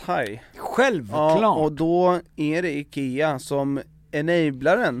pad thai. Självklart. Ja, och då är det IKEA som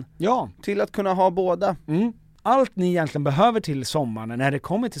enablaren till att kunna ha båda. Allt ni egentligen behöver till sommaren när det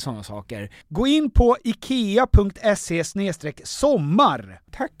kommer till sådana saker. Gå in på ikea.se/sommar.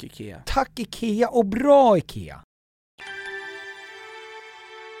 Tack IKEA. Tack IKEA, och bra IKEA.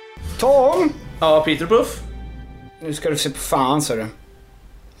 Tom! Ja, Peter Puff. Nu ska du se på fan, så du.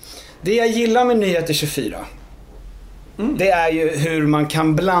 Det jag gillar med Nyheter 24, det är ju hur man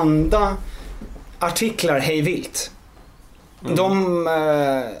kan blanda artiklar hej vilt.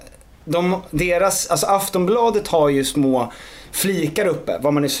 Alltså Aftonbladet har ju små flikar uppe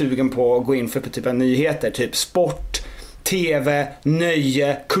vad man är sugen på att gå in för typ av nyheter, typ sport, tv,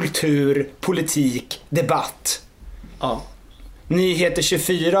 nöje, kultur, politik, debatt. Ja. Nyheter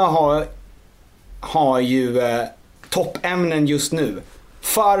 24 har ju toppämnen just nu.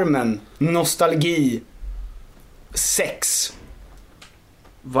 Farmen, nostalgi, sex.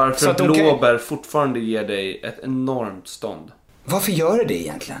 Varför blåbär fortfarande ger dig ett enormt stånd? Varför gör det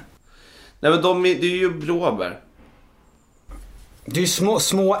egentligen? Nej, men det är ju blåbär. Det är ju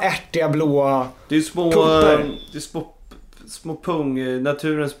små ärtiga blåa. Det är ju små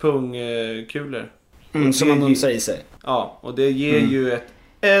naturens pungkulor. Som man säger sig. Ja, och det ger ju ett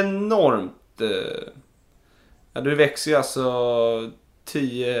enormt... det växer ju alltså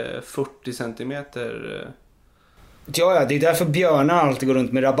 10-40 centimeter. Ja, det är därför björnar alltid går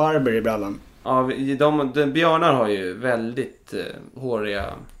runt med rabarber i brallan. Ja, björnar har ju väldigt håriga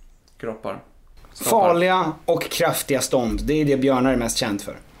kroppar. Farliga och kraftiga stånd. Det är det björnar är mest känd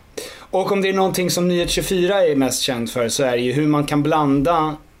för. Och om det är någonting som Nyhet 24 är mest känd för, så är det ju hur man kan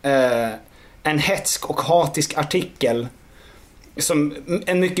blanda en hetsk och hatisk artikel, som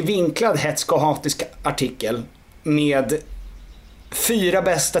en mycket vinklad hetsk och hatisk artikel, med 4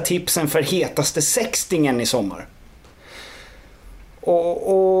 bästa tipsen för hetaste sextingen i sommar.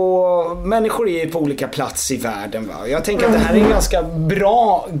 Och människor är på olika plats i världen, va? Jag tänker att det här är en ganska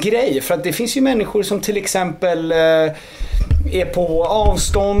bra grej, för att det finns ju människor som till exempel är på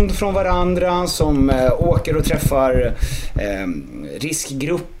avstånd från varandra, som åker och träffar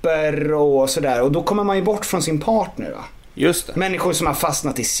riskgrupper och sådär, och då kommer man ju bort från sin partner, va? Just det. Människor som har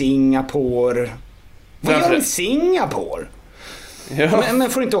fastnat i Singapore. Vad gör i Singapore? Ja. Men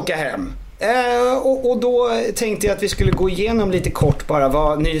får inte åka hem. Och då tänkte jag att vi skulle gå igenom lite kort bara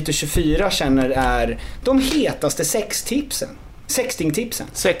vad Nyheter 24 känner är de hetaste sextingtipsen.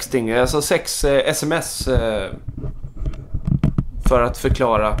 Sexting, alltså sex sms, för att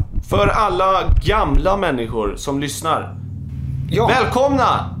förklara för alla gamla människor som lyssnar. Ja.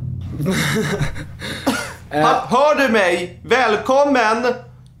 Välkomna! Hör du mig? Välkommen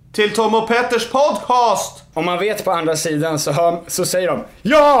till Tom och Petters podcast. Om man vet på andra sidan så säger de: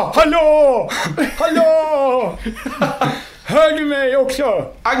 ja, hallå! Hallå! Hör du mig också?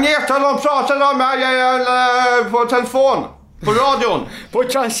 Agneta, de pratar om mig på telefon, på radion, på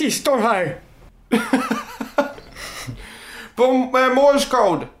transistor här. På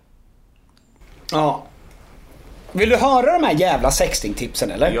målskod. Ja. Vill du höra de här jävla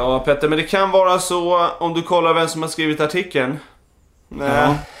sextingtipsen eller? Ja, Petter, men det kan vara så om du kollar vem som har skrivit artikeln.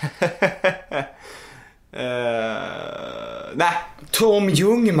 Ja. Nej. Tom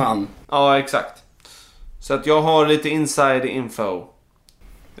Ljungman. Ja, exakt. Så att jag har lite inside info.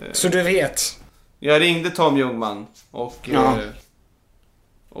 Så du vet. Jag ringde Tom Ljungman och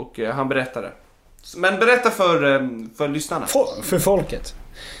han berättade. Men berätta för lyssnarna. För folket.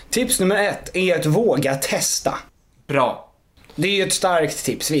 Tips nummer 1 är att våga testa. Bra. Det är ju ett starkt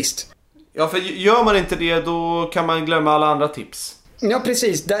tips, visst. Ja, för gör man inte det, då kan man glömma alla andra tips. Ja,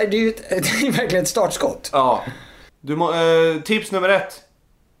 precis. Det är ju det är verkligen ett startskott. Ja. Tips nummer 1.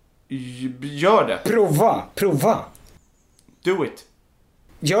 Gör det. Prova. Do it.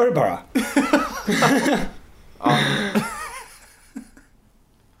 Gör det bara. Ja.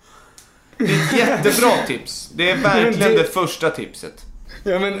 Det är ett jättebra tips. Det är verkligen det första tipset.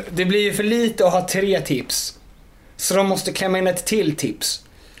 Ja, men det blir ju för lite att ha 3 tips. Så de måste klämma in ett till tips.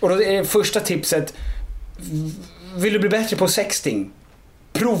 Och då är det första tipset: vill du bli bättre på sexting?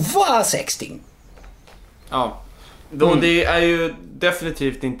 Prova sexting. Ja. Det är ju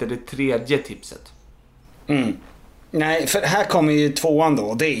definitivt inte det 3:e tipset. Nej, för här kommer ju 2:an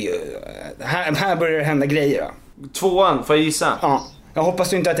då. Det är ju här börjar det hända grejer då. 2:an, får jag gissa? Ja. Jag hoppas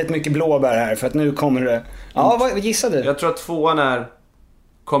du inte ätit mycket blåbär här, för att nu kommer det. Ja, vad gissade du? Jag tror att 2:an är: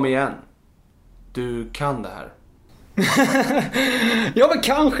 kom igen. Du kan det här. Ja, men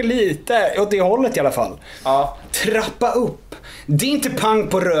kanske lite åt det hållet i alla fall. Ja. Trappa upp. Det är inte pang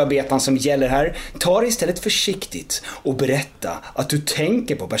på rödbetan som gäller här. Ta det istället försiktigt och berätta att du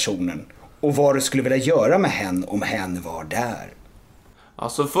tänker på personen och vad du skulle vilja göra med hen om hen var där.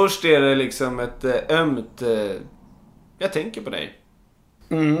 Alltså först är det liksom ett ömt jag tänker på dig.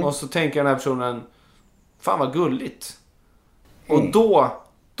 Och så tänker den här personen: fan vad gulligt. Och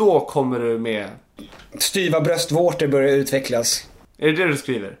då kommer du med: styva bröstvårtor börjar utvecklas. Är det du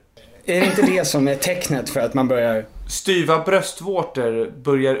skriver? Är det inte det som är tecknet för att man börjar... Styva bröstvårtor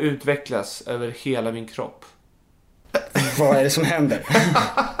börjar utvecklas över hela min kropp. Vad är det som händer?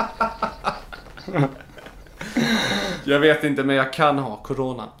 Jag vet inte, men jag kan ha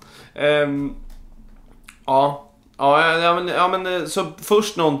corona. Ja, Ja, men så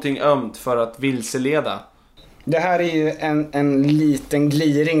först någonting ömt för att vilseleda. Det här är ju en liten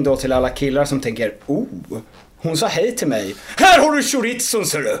gliring då till alla killar som tänker, hon sa hej till mig. Här har du chorizon,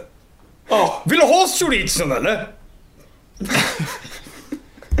 ser du. Vill du ha chorizon eller?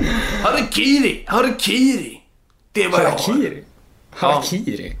 Harakiri. Det var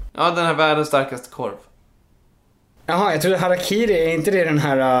Harakiri? Ja, den här världens starkaste korv. Jaha, jag trodde harakiri, är inte det den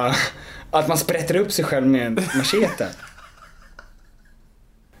här att man sprätter upp sig själv med en machete?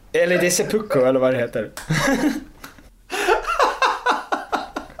 Eller det är seppuku eller vad det heter.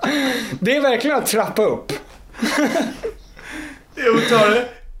 Det är verkligen att trappa upp. Jag tar det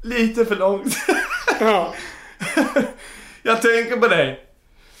lite för långt. Ja. Jag tänker på dig.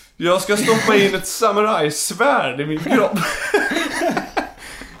 Jag ska stoppa in ett samurajsvärd i min kropp.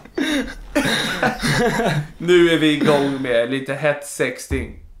 Nu är vi igång med lite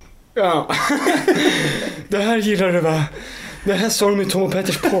hetsexting. Ja. Det här gillar du, va? Det här sa de i Tom och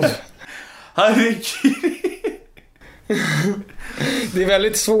Petters podd. Det är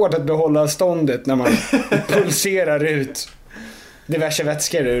väldigt svårt att behålla ståndet när man pulserar ut diverse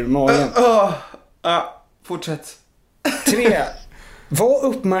vätskor ur magen. Fortsätt. 3. Var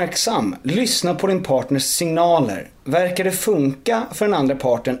uppmärksam. Lyssna på din partners signaler. Verkar det funka för den andra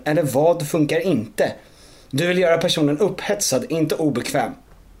parten eller vad funkar inte? Du vill göra personen upphetsad, inte obekväm.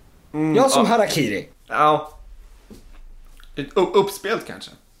 Jag som harakiri. Ja. Uppspelt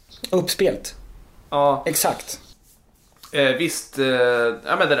kanske. Uppspelt. Ja. Exakt. Visst,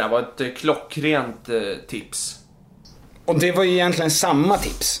 men det där var ett klockrent tips. Och det var ju egentligen samma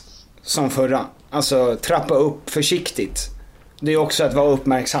tips som förra. Alltså trappa upp försiktigt. Det är också att vara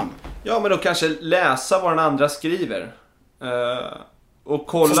uppmärksam. Ja, men då kanske läsa vad den andra skriver. Och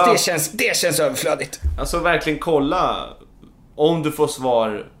kolla. Fast det känns överflödigt. Alltså verkligen kolla om du får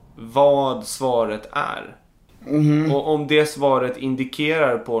svar, vad svaret är. Och om det svaret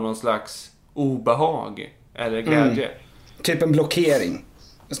indikerar på någon slags obehag eller glädje. Typ en blockering.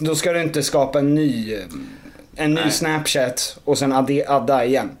 Då ska du inte skapa en ny Snapchat och sen adda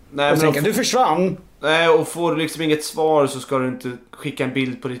igen. Nej, och tänka, du försvann. Nej, och får du liksom inget svar så ska du inte skicka en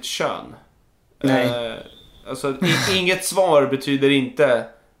bild på ditt kön. Nej. Alltså, inget svar betyder inte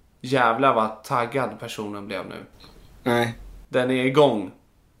jävla vad taggad personen blev nu. Nej. Den är igång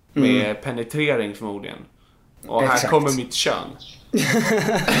med penetrering förmodligen. Och här kommer mitt kön.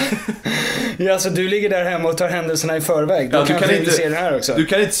 Ja, alltså du ligger där hemma och tar händelserna i förväg. Ja, du kan inte se det här också. Du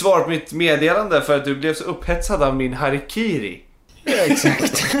kan inte svara på mitt meddelande för att du blev så upphetsad av min harakiri. Ja,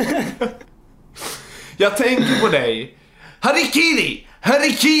 exakt. Jag tänker på dig.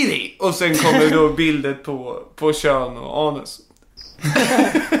 Harakiri! Och sen kommer då bilder på kön och anus.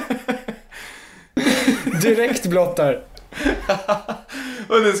 Direkt blottar.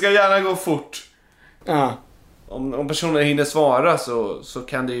 Och det ska gärna gå fort. Ja. Om personen hinner svara så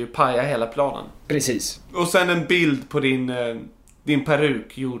kan det ju paja hela planen. Precis. Och sen en bild på din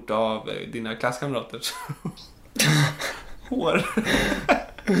peruk gjord av dina klasskamraters hår.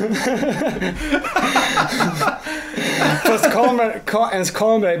 Fast ens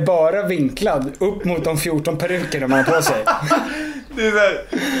kamera är bara vinklad upp mot de 14 perukerna man har på sig. Det är där,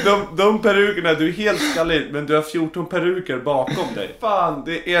 de perukerna, du är helt skallig, men du har 14 peruker bakom dig. Fan,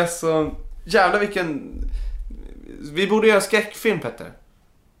 det är så jävla vilken. Vi borde göra skräckfilm, Petter.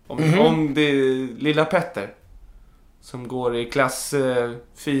 Om det är lilla Petter som går i klass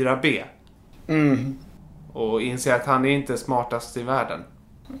 4B. Och inser att han är inte smartast i världen.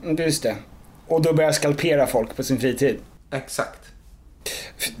 Just det. Och då börjar skalpera folk på sin fritid. Exakt.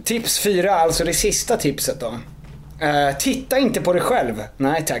 Tips 4, alltså det sista tipset då. Titta inte på dig själv.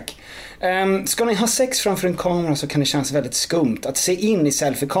 Nej tack. Ska ni ha sex framför en kamera så kan det kännas väldigt skumt att se in i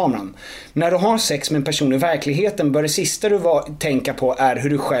selfie-kameran. När du har sex med en person i verkligheten bör det sista du tänka på är hur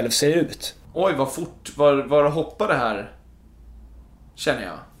du själv ser ut. Oj, vad fort. Var hoppar det här? Känner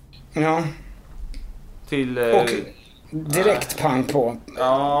jag. Ja. Till. Och direkt pang på.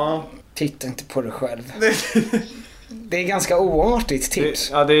 Ja. Titta inte på dig själv. Det är ganska oartigt tips.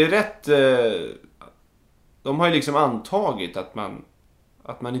 Det är rätt. De har ju liksom antagit att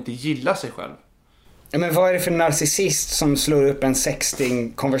man inte gillar sig själv. Ja, men vad är det för narcissist som slår upp en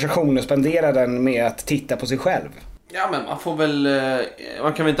sexting-konversation och spenderar den med att titta på sig själv? Ja, men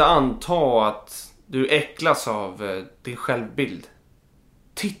man kan väl inte anta att du äcklas av din självbild.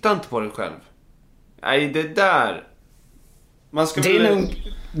 Titta inte på dig själv. Nej, det där.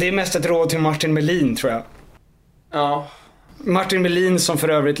 Det är mest ett råd till Martin Melin, tror jag. Ja. Martin Melin som för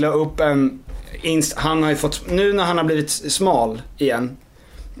övrigt la upp han har ju fått, nu när han har blivit smal igen,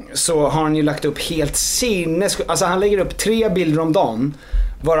 så har han ju lagt upp helt alltså han lägger upp 3 bilder om dagen,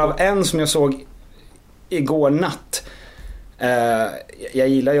 varav en som jag såg igår natt. Jag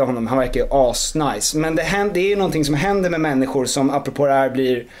gillar ju honom, han verkar ju asnice. Men det är ju någonting som händer med människor som apropå det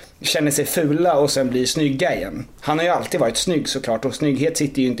här känner sig fula och sen blir snygga igen. Han har ju alltid varit snygg såklart, och snygghet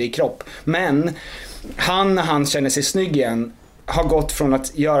sitter ju inte i kropp. Men när han känner sig snygg igen har gått från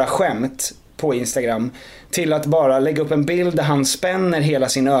att göra skämt på Instagram till att bara lägga upp en bild där han spänner hela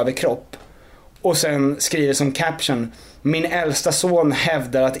sin överkropp och sen skriver som caption: min äldsta son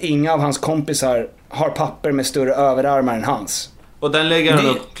hävdar att inga av hans kompisar har papper med större överarmar än hans. Och den lägger han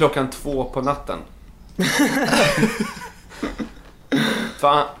upp 2:00 på natten.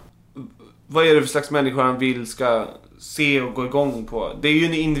 Fan, vad är det för slags människor han vill ska se och gå igång på? Det är ju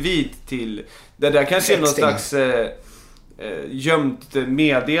en invit till det där kanske är någon slags gömt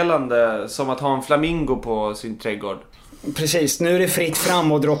meddelande, som att ha en flamingo på sin trädgård. Precis, nu är det fritt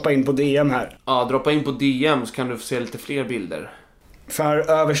fram och droppa in på DM här. Ja, droppa in på DM så kan du få se lite fler bilder. För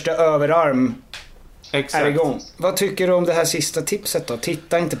översta överarm är igång. Vad tycker du om det här sista tipset då?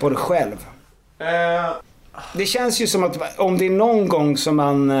 Titta inte på det själv. Det känns ju som att om det är någon gång som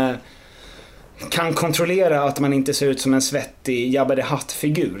man kan kontrollera att man inte ser ut som en svettig Jabba the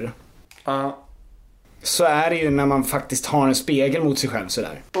Hutt-figur, så är det ju när man faktiskt har en spegel mot sig själv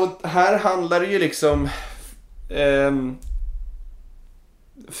sådär. Och här handlar det ju liksom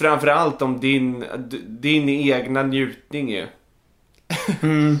framförallt om din egna njutning ju.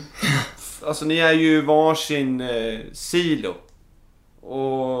 Alltså ni är ju varsin silo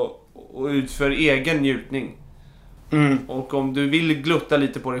och utför egen njutning. Och om du vill glutta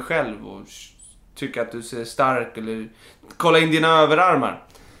lite på dig själv och tycka att du ser stark eller kolla in dina överarmar,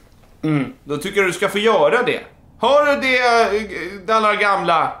 då tycker jag du ska få göra det. Hör du det, alla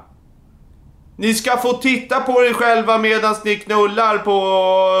gamla? Ni ska få titta på er själva medan ni knullar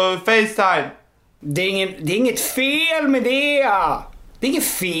på FaceTime. Det är inget fel med det. Det är inget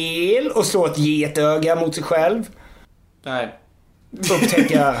fel att slå ett getöga mot sig själv. Nej.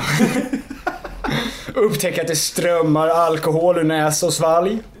 Upptäcka att det strömmar alkohol ur näsa och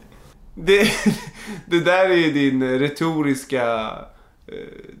svalg. Det där är ju din retoriska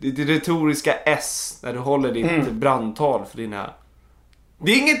S när du håller ditt brandtal för dina...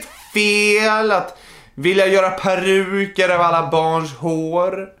 Det är inget fel att vilja göra peruker av alla barns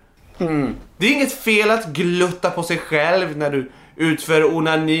hår. Det är inget fel att glutta på sig själv när du utför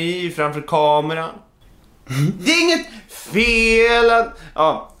onani framför kameran. Det är inget fel att...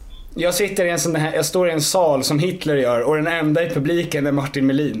 Ja. Jag står i en sal som Hitler gör, och den enda i publiken är Martin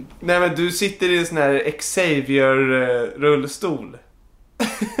Melin. Nej, men du sitter i en sån här Xavier-rullstol.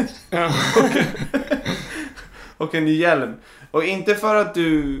 Ja. och en hjälm. Och inte för att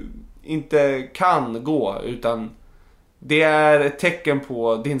du inte kan gå, utan det är ett tecken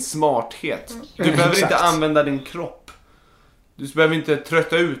på din smarthet. Du behöver inte använda din kropp. Du behöver inte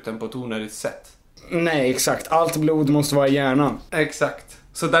trötta ut den på ett onödigt sätt. Nej, exakt. Allt blod måste vara i hjärnan. Exakt.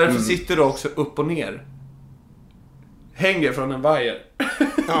 Så därför sitter du också upp och ner. Hänger från en vajer.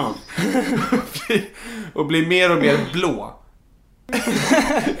 Ja. och blir mer och mer blå.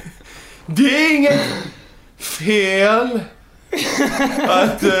 Det är inget fel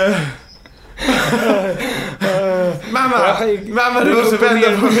att... Mamma, du måste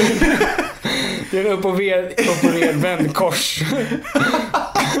vända på mig. Det är upp och ner vänd kors.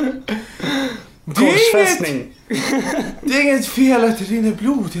 Korsfästning. Det är inget fel att det rinner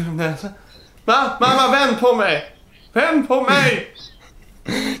blod genom näsan. Mamma, vänd på mig. Vänd på mig.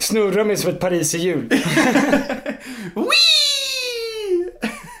 Snurra mig som ett pariserhjul.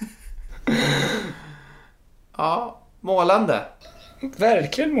 Ja, målande.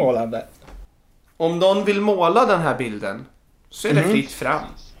 Verkligen målande. Om någon vill måla den här bilden så är det fritt fram.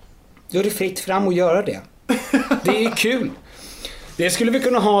 Då är det fritt fram att göra det. Det är kul. Det skulle vi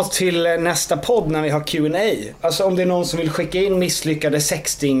kunna ha till nästa podd när vi har Q&A. Alltså om det är någon som vill skicka in misslyckade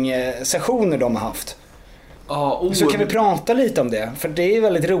sexting-sessioner de har haft. Så kan vi prata lite om det, för det är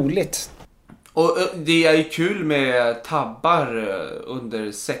väldigt roligt. Och det är ju kul med tabbar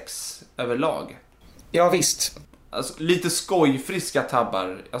under sex överlag. Ja, visst. Alltså, lite skojfriska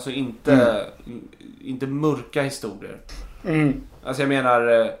tabbar. Alltså inte mörka historier. Alltså jag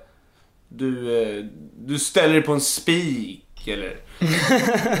menar, du ställer dig på en spik eller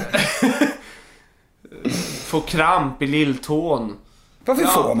får kramp i lilltån. Varför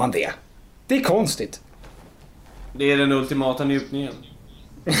får man det? Det är konstigt. Det är den ultimata njutningen.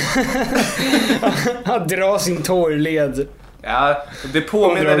 Att dra sin tårled. Ja, det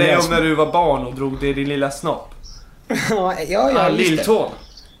påminner dig om när du var barn och drog det i din lilla snopp. Ja, lilltån.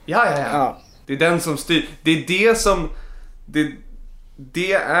 Ja. Det är den som styr. Det är det som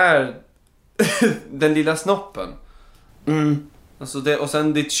det är den lilla snoppen. Alltså och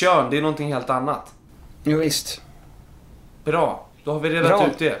sen ditt kön, det är någonting helt annat. Jo, visst. Bra, då har vi redat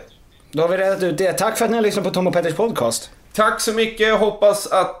ut det. Då har vi redat ut det. Tack för att ni har lyssnat på Tom och Petters podcast. Tack så mycket. Jag hoppas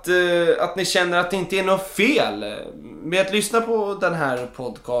att ni känner att det inte är något fel med att lyssna på den här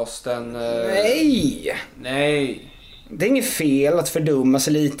podcasten. Nej. Det är inget fel att fördumma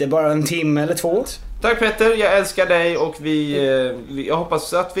sig lite, bara en timme eller 2. Tack Petter, jag älskar dig och jag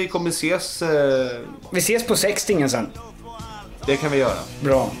hoppas att vi kommer ses. Vi ses på sextingen sen. Det kan vi göra.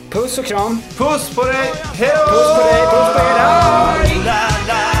 Bra. Puss och kram. Puss på dig. Hej då! Puss på dig, puss på er. Jag vill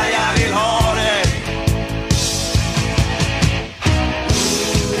ha det.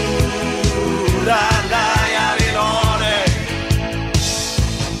 Jag vill ha det.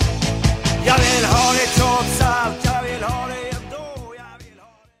 Jag vill ha det trots allt. Jag vill ha det ändå. Jag vill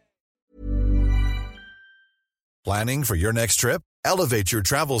ha det. Planning for your next trip? Elevate your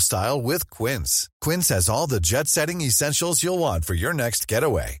travel style with Quince. Quince has all the jet-setting essentials you'll want for your next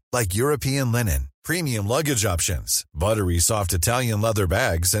getaway, like European linen, premium luggage options, buttery soft Italian leather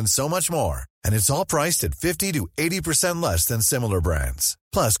bags, and so much more. And it's all priced at 50 to 80% less than similar brands.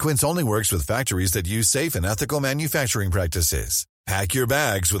 Plus, Quince only works with factories that use safe and ethical manufacturing practices. Pack your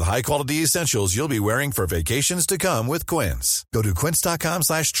bags with high-quality essentials you'll be wearing for vacations to come with Quince. Go to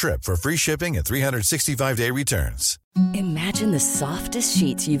quince.com/trip for free shipping and 365-day returns. Imagine the softest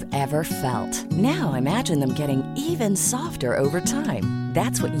sheets you've ever felt. Now imagine them getting even softer over time.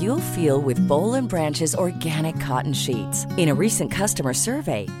 That's what you'll feel with Boll & Branch's organic cotton sheets. In a recent customer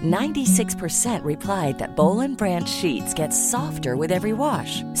survey, 96% replied that Boll & Branch sheets get softer with every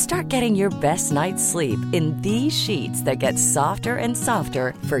wash. Start getting your best night's sleep in these sheets that get softer and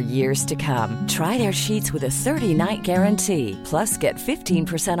softer for years to come. Try their sheets with a 30-night guarantee. Plus, get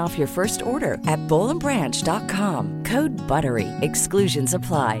 15% off your first order at bollandbranch.com. Code BUTTERY. Exclusions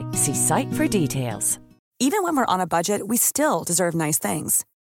apply. See site for details. Even when we're on a budget, we still deserve nice things.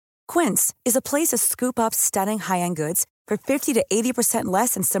 Quince is a place to scoop up stunning high-end goods for 50 to 80%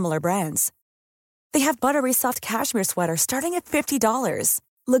 less than similar brands. They have buttery soft cashmere sweaters starting at $50,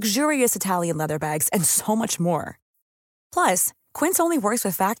 luxurious Italian leather bags, and so much more. Plus, Quince only works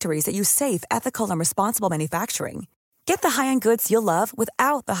with factories that use safe, ethical, and responsible manufacturing. Get the high-end goods you'll love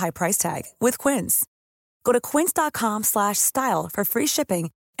without the high price tag with Quince. Go to quince.com/style for free shipping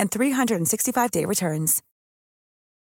and 365-day returns.